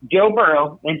color Joe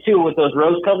Burrow and Tua with those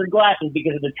rose-colored glasses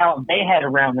because of the talent they had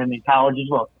around them in college as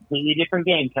well. Completely different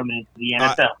game coming into the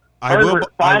NFL.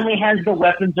 Herbert finally has the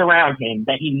weapons around him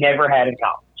that he never had in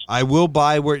college. I will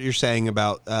buy what you're saying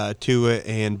about Tua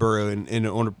and Burrow. And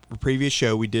on a previous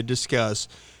show, we did discuss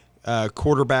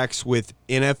quarterbacks with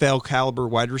NFL caliber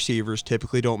wide receivers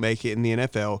typically don't make it in the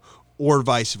NFL, or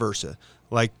vice versa.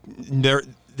 Like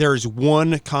there's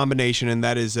one combination, and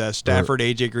that is Stafford,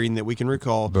 AJ Green, that we can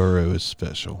recall. Burrow is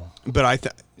special.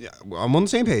 But I'm on the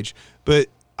same page. But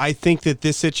I think that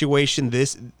this situation,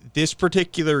 this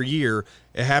particular year,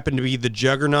 it happened to be the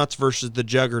juggernauts versus the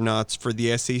juggernauts for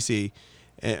the SEC.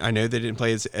 And I know they didn't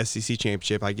play as SEC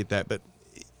championship. I get that, but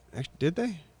actually, did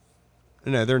they?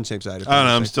 No, they're on the same side. I don't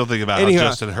know. I'm still thinking about how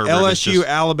Justin Herbert LSU,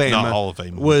 Alabama not Hall of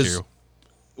Fame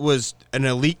was an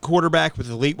elite quarterback with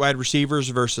elite wide receivers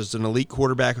versus an elite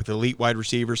quarterback with elite wide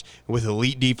receivers with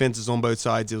elite defenses on both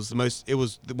sides. It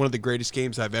was one of the greatest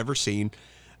games I've ever seen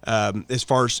as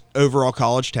far as overall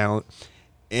college talent.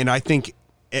 And I think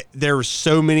there were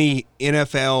so many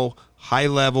NFL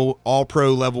high-level,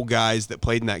 all-pro level guys that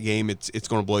played in that game. It's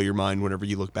going to blow your mind whenever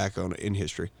you look back on it in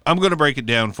history. I'm going to break it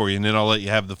down for you, and then I'll let you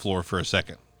have the floor for a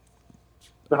second.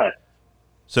 Go ahead.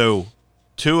 So,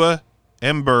 Tua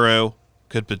and Burrow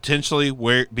could potentially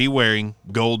be wearing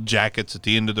gold jackets at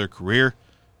the end of their career.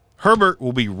 Herbert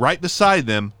will be right beside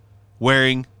them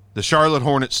wearing the Charlotte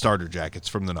Hornets starter jackets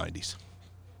from the 90s.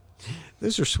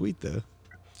 Those are sweet, though.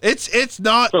 It's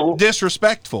not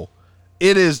disrespectful.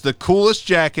 It is the coolest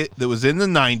jacket that was in the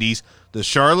 90s, the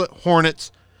Charlotte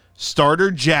Hornets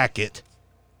starter jacket.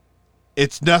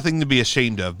 It's nothing to be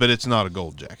ashamed of, but it's not a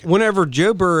gold jacket. Whenever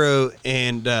Joe Burrow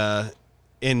and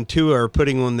Tua are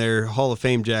putting on their Hall of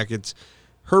Fame jackets,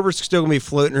 Herbert's still going to be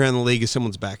floating around the league as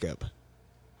someone's backup.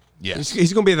 Yes.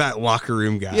 He's going to be that locker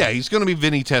room guy. Yeah, he's going to be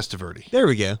Vinny Testaverde. There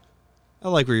we go. I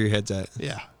like where your head's at.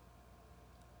 Yeah.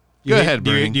 Go ahead,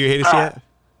 Breen. Do you hate us yet?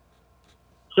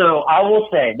 So I will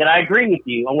say that I agree with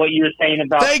you on what you were saying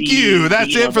about. Thank you.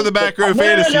 That's it for the back row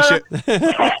fantasy show.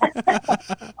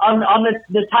 on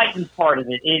the Titans part of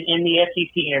it, in the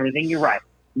SEC and everything, you're right.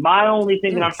 My only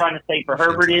thing that I'm trying to say for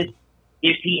Herbert is,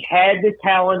 if he had the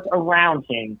talent around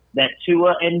him that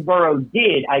Tua and Burrow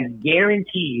did, I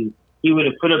guarantee you he would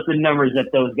have put up the numbers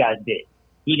that those guys did.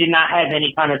 He did not have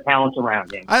any kind of talent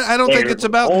around him. I don't think it's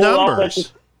about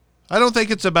numbers. I don't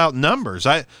think it's about numbers.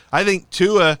 I think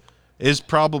Tua is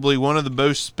probably one of the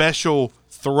most special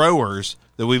throwers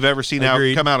that we've ever seen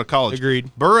come out of college.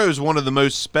 Agreed. Burrow's one of the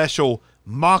most special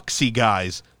moxie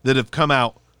guys that have come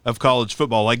out of college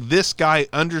football. Like, this guy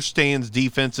understands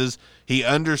defenses. He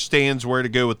understands where to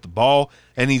go with the ball,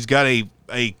 and he's got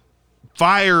a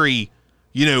fiery,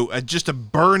 just a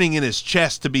burning in his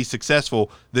chest to be successful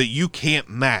that you can't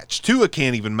match. Tua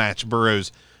can't even match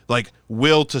Burrow's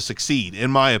will to succeed,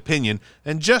 in my opinion.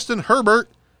 And Justin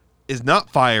Herbert is not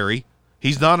fiery.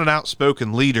 He's not an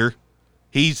outspoken leader.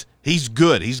 He's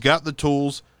good. He's got the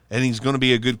tools, and he's going to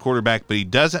be a good quarterback, but he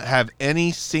doesn't have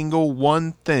any single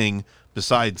one thing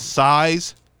besides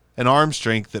size and arm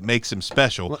strength that makes him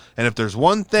special. And if there's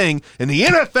one thing in the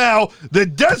NFL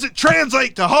that doesn't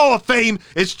translate to Hall of Fame,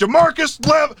 it's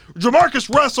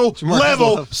Jamarcus Russell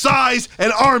level size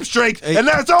and arm strength, and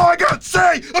that's all I got to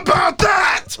say about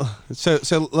that.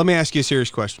 So let me ask you a serious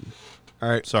question. All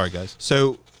right. Sorry, guys.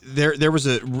 So there was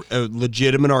a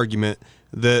legitimate argument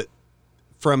that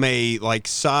from a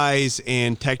size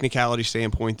and technicality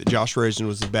standpoint that Josh Rosen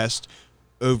was the best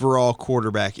overall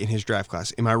quarterback in his draft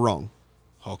class. Am I wrong?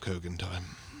 Hulk Hogan time.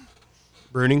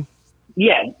 Bruning?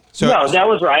 Yeah. No, that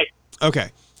was right. Okay.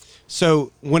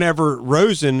 So whenever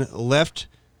Rosen left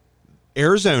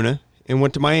Arizona and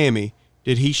went to Miami,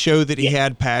 did he show that he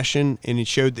had passion, and he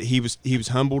showed that he was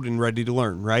humbled and ready to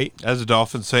learn, right? As a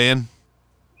Dolphins fan?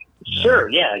 Sure,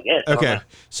 yeah, I guess. Okay.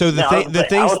 So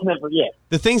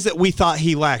the things that we thought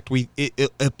he lacked,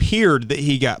 it appeared that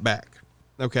he got back.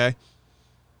 Okay.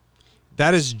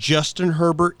 That is Justin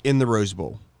Herbert in the Rose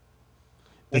Bowl.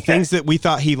 The things that we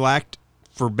thought he lacked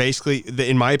for basically,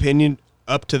 in my opinion,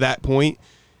 up to that point,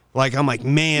 like I'm like,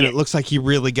 man, it looks like he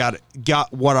really got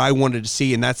what I wanted to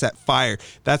see, and that's that fire.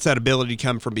 That's that ability to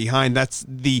come from behind. That's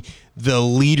the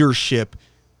leadership.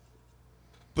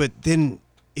 But then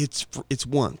it's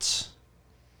once,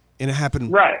 and it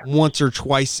happened once or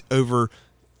twice over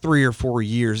 3 or 4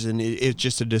 years, and it's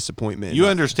just a disappointment. You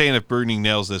understand if Bruning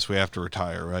nails this, we have to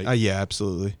retire, right? Yeah,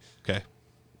 absolutely. Okay.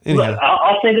 Look,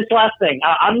 I'll say this last thing.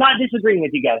 I'm not disagreeing with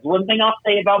you guys. One thing I'll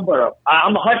say about Burrow,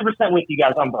 I'm 100% with you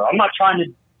guys on Burrow. I'm not trying to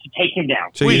take him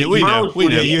down. So we know.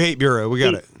 You hate Burrow. We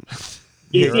got it.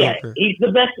 He's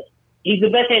the best. He's the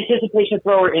best anticipation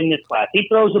thrower in this class. He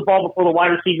throws the ball before the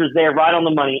wide receivers there, right on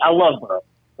the money. I love Burrow.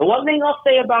 The one thing I'll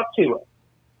say about Tua,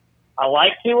 I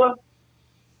like Tua.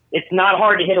 It's not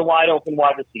hard to hit a wide open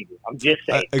wide receiver. I'm just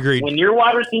saying. Agreed. When your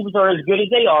wide receivers are as good as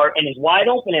they are and as wide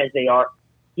open as they are,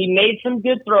 he made some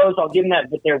good throws. I'll give him that,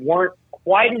 but there weren't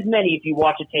quite as many if you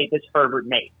watch a tape as Herbert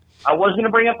made. I was going to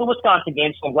bring up the Wisconsin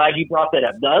game, so I'm glad you brought that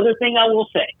up. The other thing I will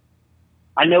say,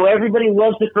 I know everybody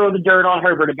loves to throw the dirt on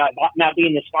Herbert about not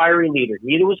being this fiery leader.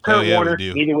 Neither was Kurt Warner.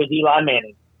 Neither was Eli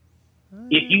Manning.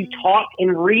 If you talk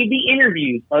and read the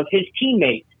interviews of his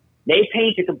teammates, they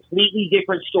paint a completely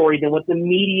different story than what the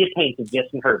media paints of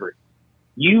Justin Herbert.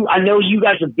 I know you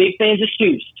guys are big fans of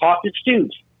Stoops. Talk to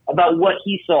Stoops about what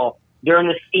he saw during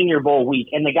the Senior Bowl week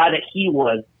and the guy that he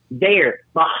was there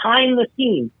behind the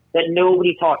scenes that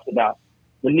nobody talks about.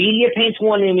 The media paints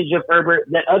one image of Herbert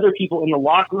that other people in the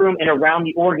locker room and around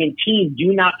the Oregon team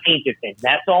do not paint of him.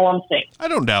 That's all I'm saying. I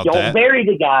don't doubt that. Don't bury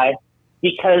the guy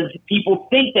because people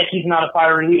think that he's not a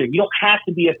fiery leader. You don't have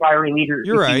to be a fiery leader if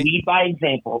you lead by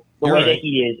example the way that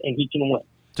he is, and he can win.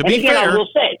 To be fair, I will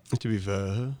say.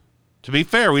 To be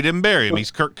fair, we didn't bury him.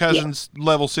 He's Kirk Cousins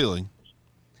level ceiling.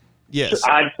 Yes.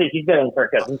 I think he's better than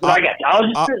Kirk Cousins. I got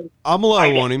you. I'm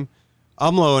low on him.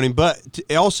 But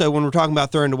also, when we're talking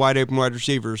about throwing to wide open wide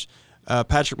receivers,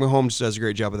 Patrick Mahomes does a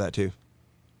great job of that too.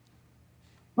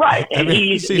 Right, and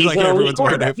he's like everyone's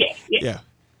wide open. Yeah.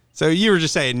 So you were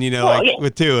just saying,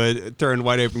 with Tua throwing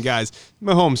wide open guys,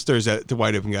 Mahomes throws to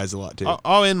wide open guys a lot too.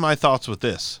 I'll end my thoughts with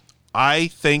this. I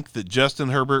think that Justin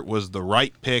Herbert was the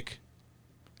right pick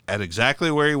at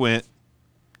exactly where he went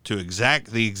to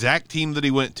the exact team that he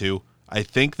went to. I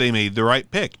think they made the right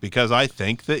pick because I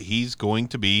think that he's going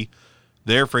to be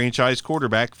their franchise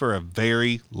quarterback for a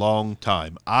very long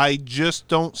time. I just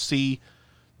don't see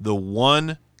the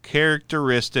one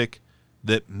characteristic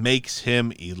that makes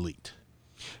him elite.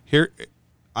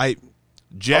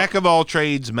 Jack of all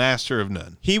trades, master of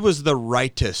none. He was the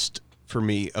rightest for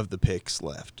me of the picks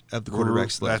left, of the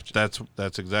quarterbacks left.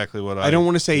 That's exactly what I don't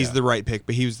want to say he's the right pick,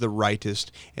 but he was the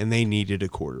rightest, and they needed a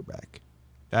quarterback.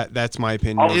 That's my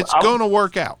opinion. It's going to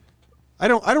work out. I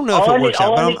don't know if it works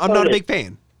out, but I'm not a big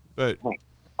fan. But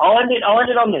I'll end it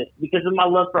on this because of my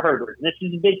love for Herbert. This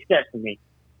is a big step for me.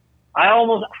 I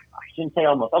shouldn't say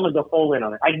almost. I'm going to go full in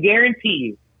on it. I guarantee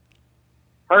you,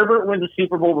 Herbert wins a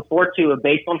Super Bowl before Tua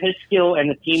based on his skill and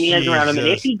the team he has around him. And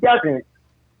if he doesn't,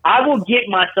 I will get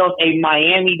myself a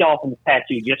Miami Dolphins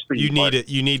tattoo just for you. You need it.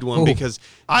 You need one because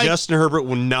Justin Herbert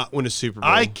will not win a Super Bowl.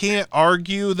 I can't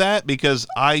argue that because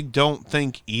I don't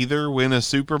think either win a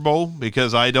Super Bowl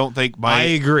because I don't think I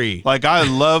agree. Like, I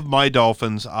love my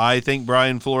Dolphins. I think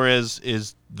Brian Flores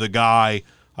is the guy.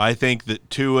 I think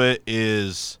that Tua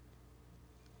is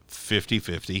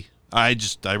 50-50. I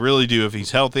really do. If he's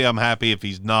healthy, I'm happy. If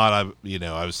he's not,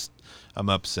 I'm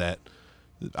upset.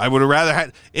 I would have rather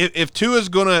had if Tua's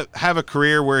going to have a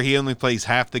career where he only plays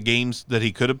half the games that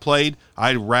he could have played,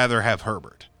 I'd rather have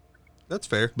Herbert. That's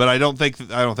fair. But I don't think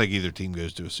either team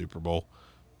goes to a Super Bowl.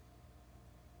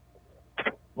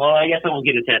 Well, I guess I won't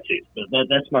get a tattoo, but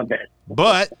that's my bet.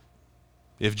 But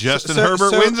if Justin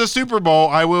Herbert wins a Super Bowl,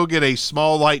 I will get a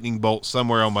small lightning bolt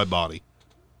somewhere on my body.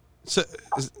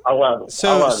 I love it.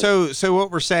 So what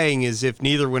we're saying is if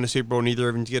neither win a Super Bowl, neither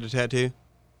of them get a tattoo?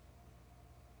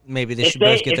 Maybe they should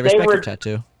both get the respective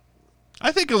tattoo.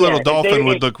 I think a little dolphin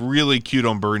would look really cute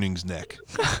on Bruning's neck.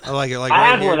 I like it.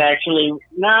 I have one actually.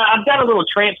 I've got a little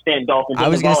tramp stamp dolphin. I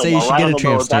was going to say you should get a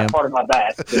tramp stamp. That part of my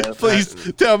back. So.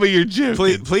 Please tell me you're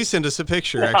joking. Please send us a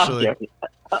picture. Actually, damn it.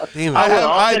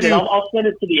 I'll send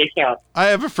it to the account. I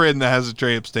have a friend that has a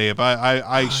tramp stamp.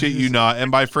 I shit you not,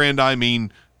 and by friend I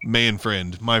mean man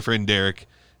friend. My friend Derek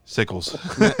Sickles.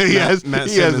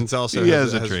 Matt Simmons also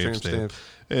has a tramp stamp.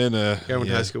 And I went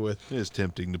to high school with. It's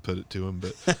tempting to put it to him,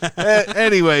 but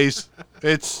anyways,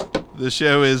 the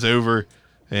show is over.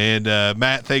 And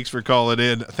Matt, thanks for calling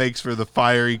in. Thanks for the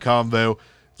fiery combo.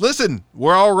 Listen,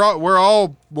 we're all right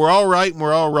and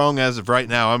we're all wrong as of right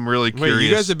now. I'm really curious. Wait,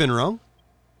 you guys have been wrong?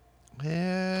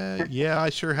 Yeah, I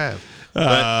sure have.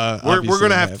 But we're obviously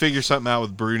gonna I have to have. figure something out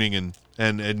with Bruning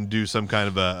and do some kind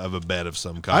of a bet of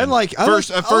some kind. I like first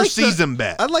the- season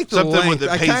bet. I like the something length. that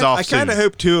I pays kinda, off. I kind of soon.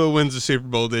 hope Tua wins the Super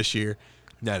Bowl this year.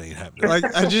 That ain't happening. Like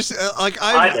I just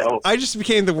I know. I just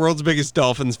became the world's biggest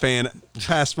Dolphins fan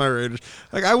past my Raiders.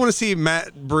 Like I want to see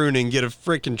Matt Bruning get a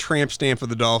freaking tramp stamp of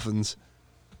the Dolphins.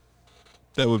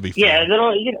 That would be fun. Yeah,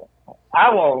 I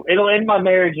won't. It'll end my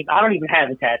marriage, and I don't even have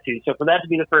a tattoo. So for that to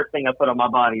be the first thing I put on my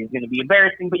body is going to be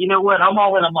embarrassing. But you know what? I'm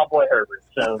all in on my boy Herbert.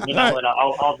 So you know what?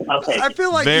 I'll take I it.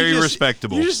 feel like Very you just,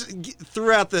 respectable. You just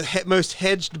threw out the most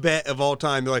hedged bet of all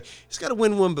time. You're like, he's got to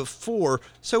win one before.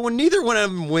 So when neither one of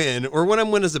them win, or when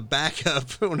I'm win as a backup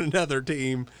on another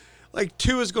team, like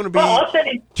Tua is going to be Well, I'll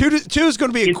say it- Tua is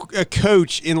going to be a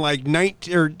coach in like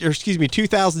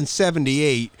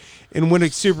 2078 and win a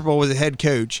Super Bowl as a head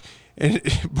coach. And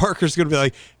Barker's going to be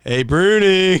like, "Hey,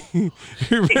 Bruning,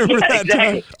 remember that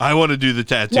exactly. time?" I want to do the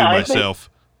tattoo No, I think- myself.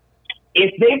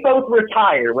 If they both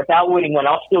retire without winning one,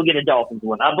 I'll still get a Dolphins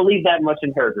one. I believe that much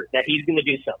in Herbert, that he's going to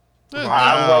do something.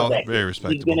 I love that. Very kid.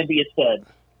 respectable. He's going to be a stud.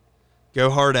 Go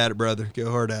hard at it, brother. Go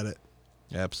hard at it.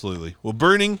 Absolutely. Well,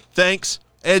 Bruning, thanks.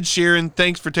 Ed Sheeran,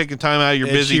 thanks for taking time out of your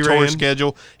Ed busy Sheeran. tour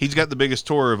schedule. He's got the biggest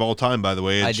tour of all time, by the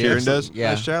way. Ed I do. Sheeran does.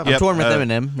 Yeah. Nice job. I'm Yep, touring with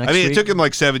Eminem next I mean, week. it took him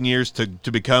like 7 years to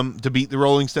beat the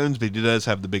Rolling Stones, but he does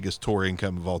have the biggest tour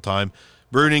income of all time.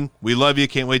 Bruning, we love you.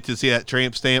 Can't wait to see that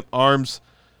tramp stamp. Arms,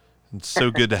 it's so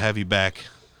good to have you back.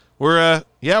 We're out.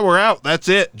 That's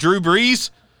it. Drew Brees.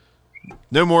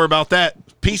 No more about that.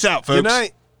 Peace out, folks. Good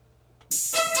night.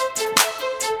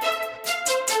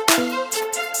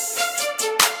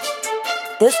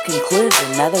 This concludes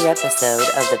another episode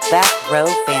of the Back Row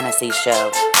Fantasy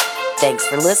Show. Thanks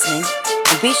for listening,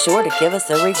 and be sure to give us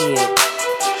a review.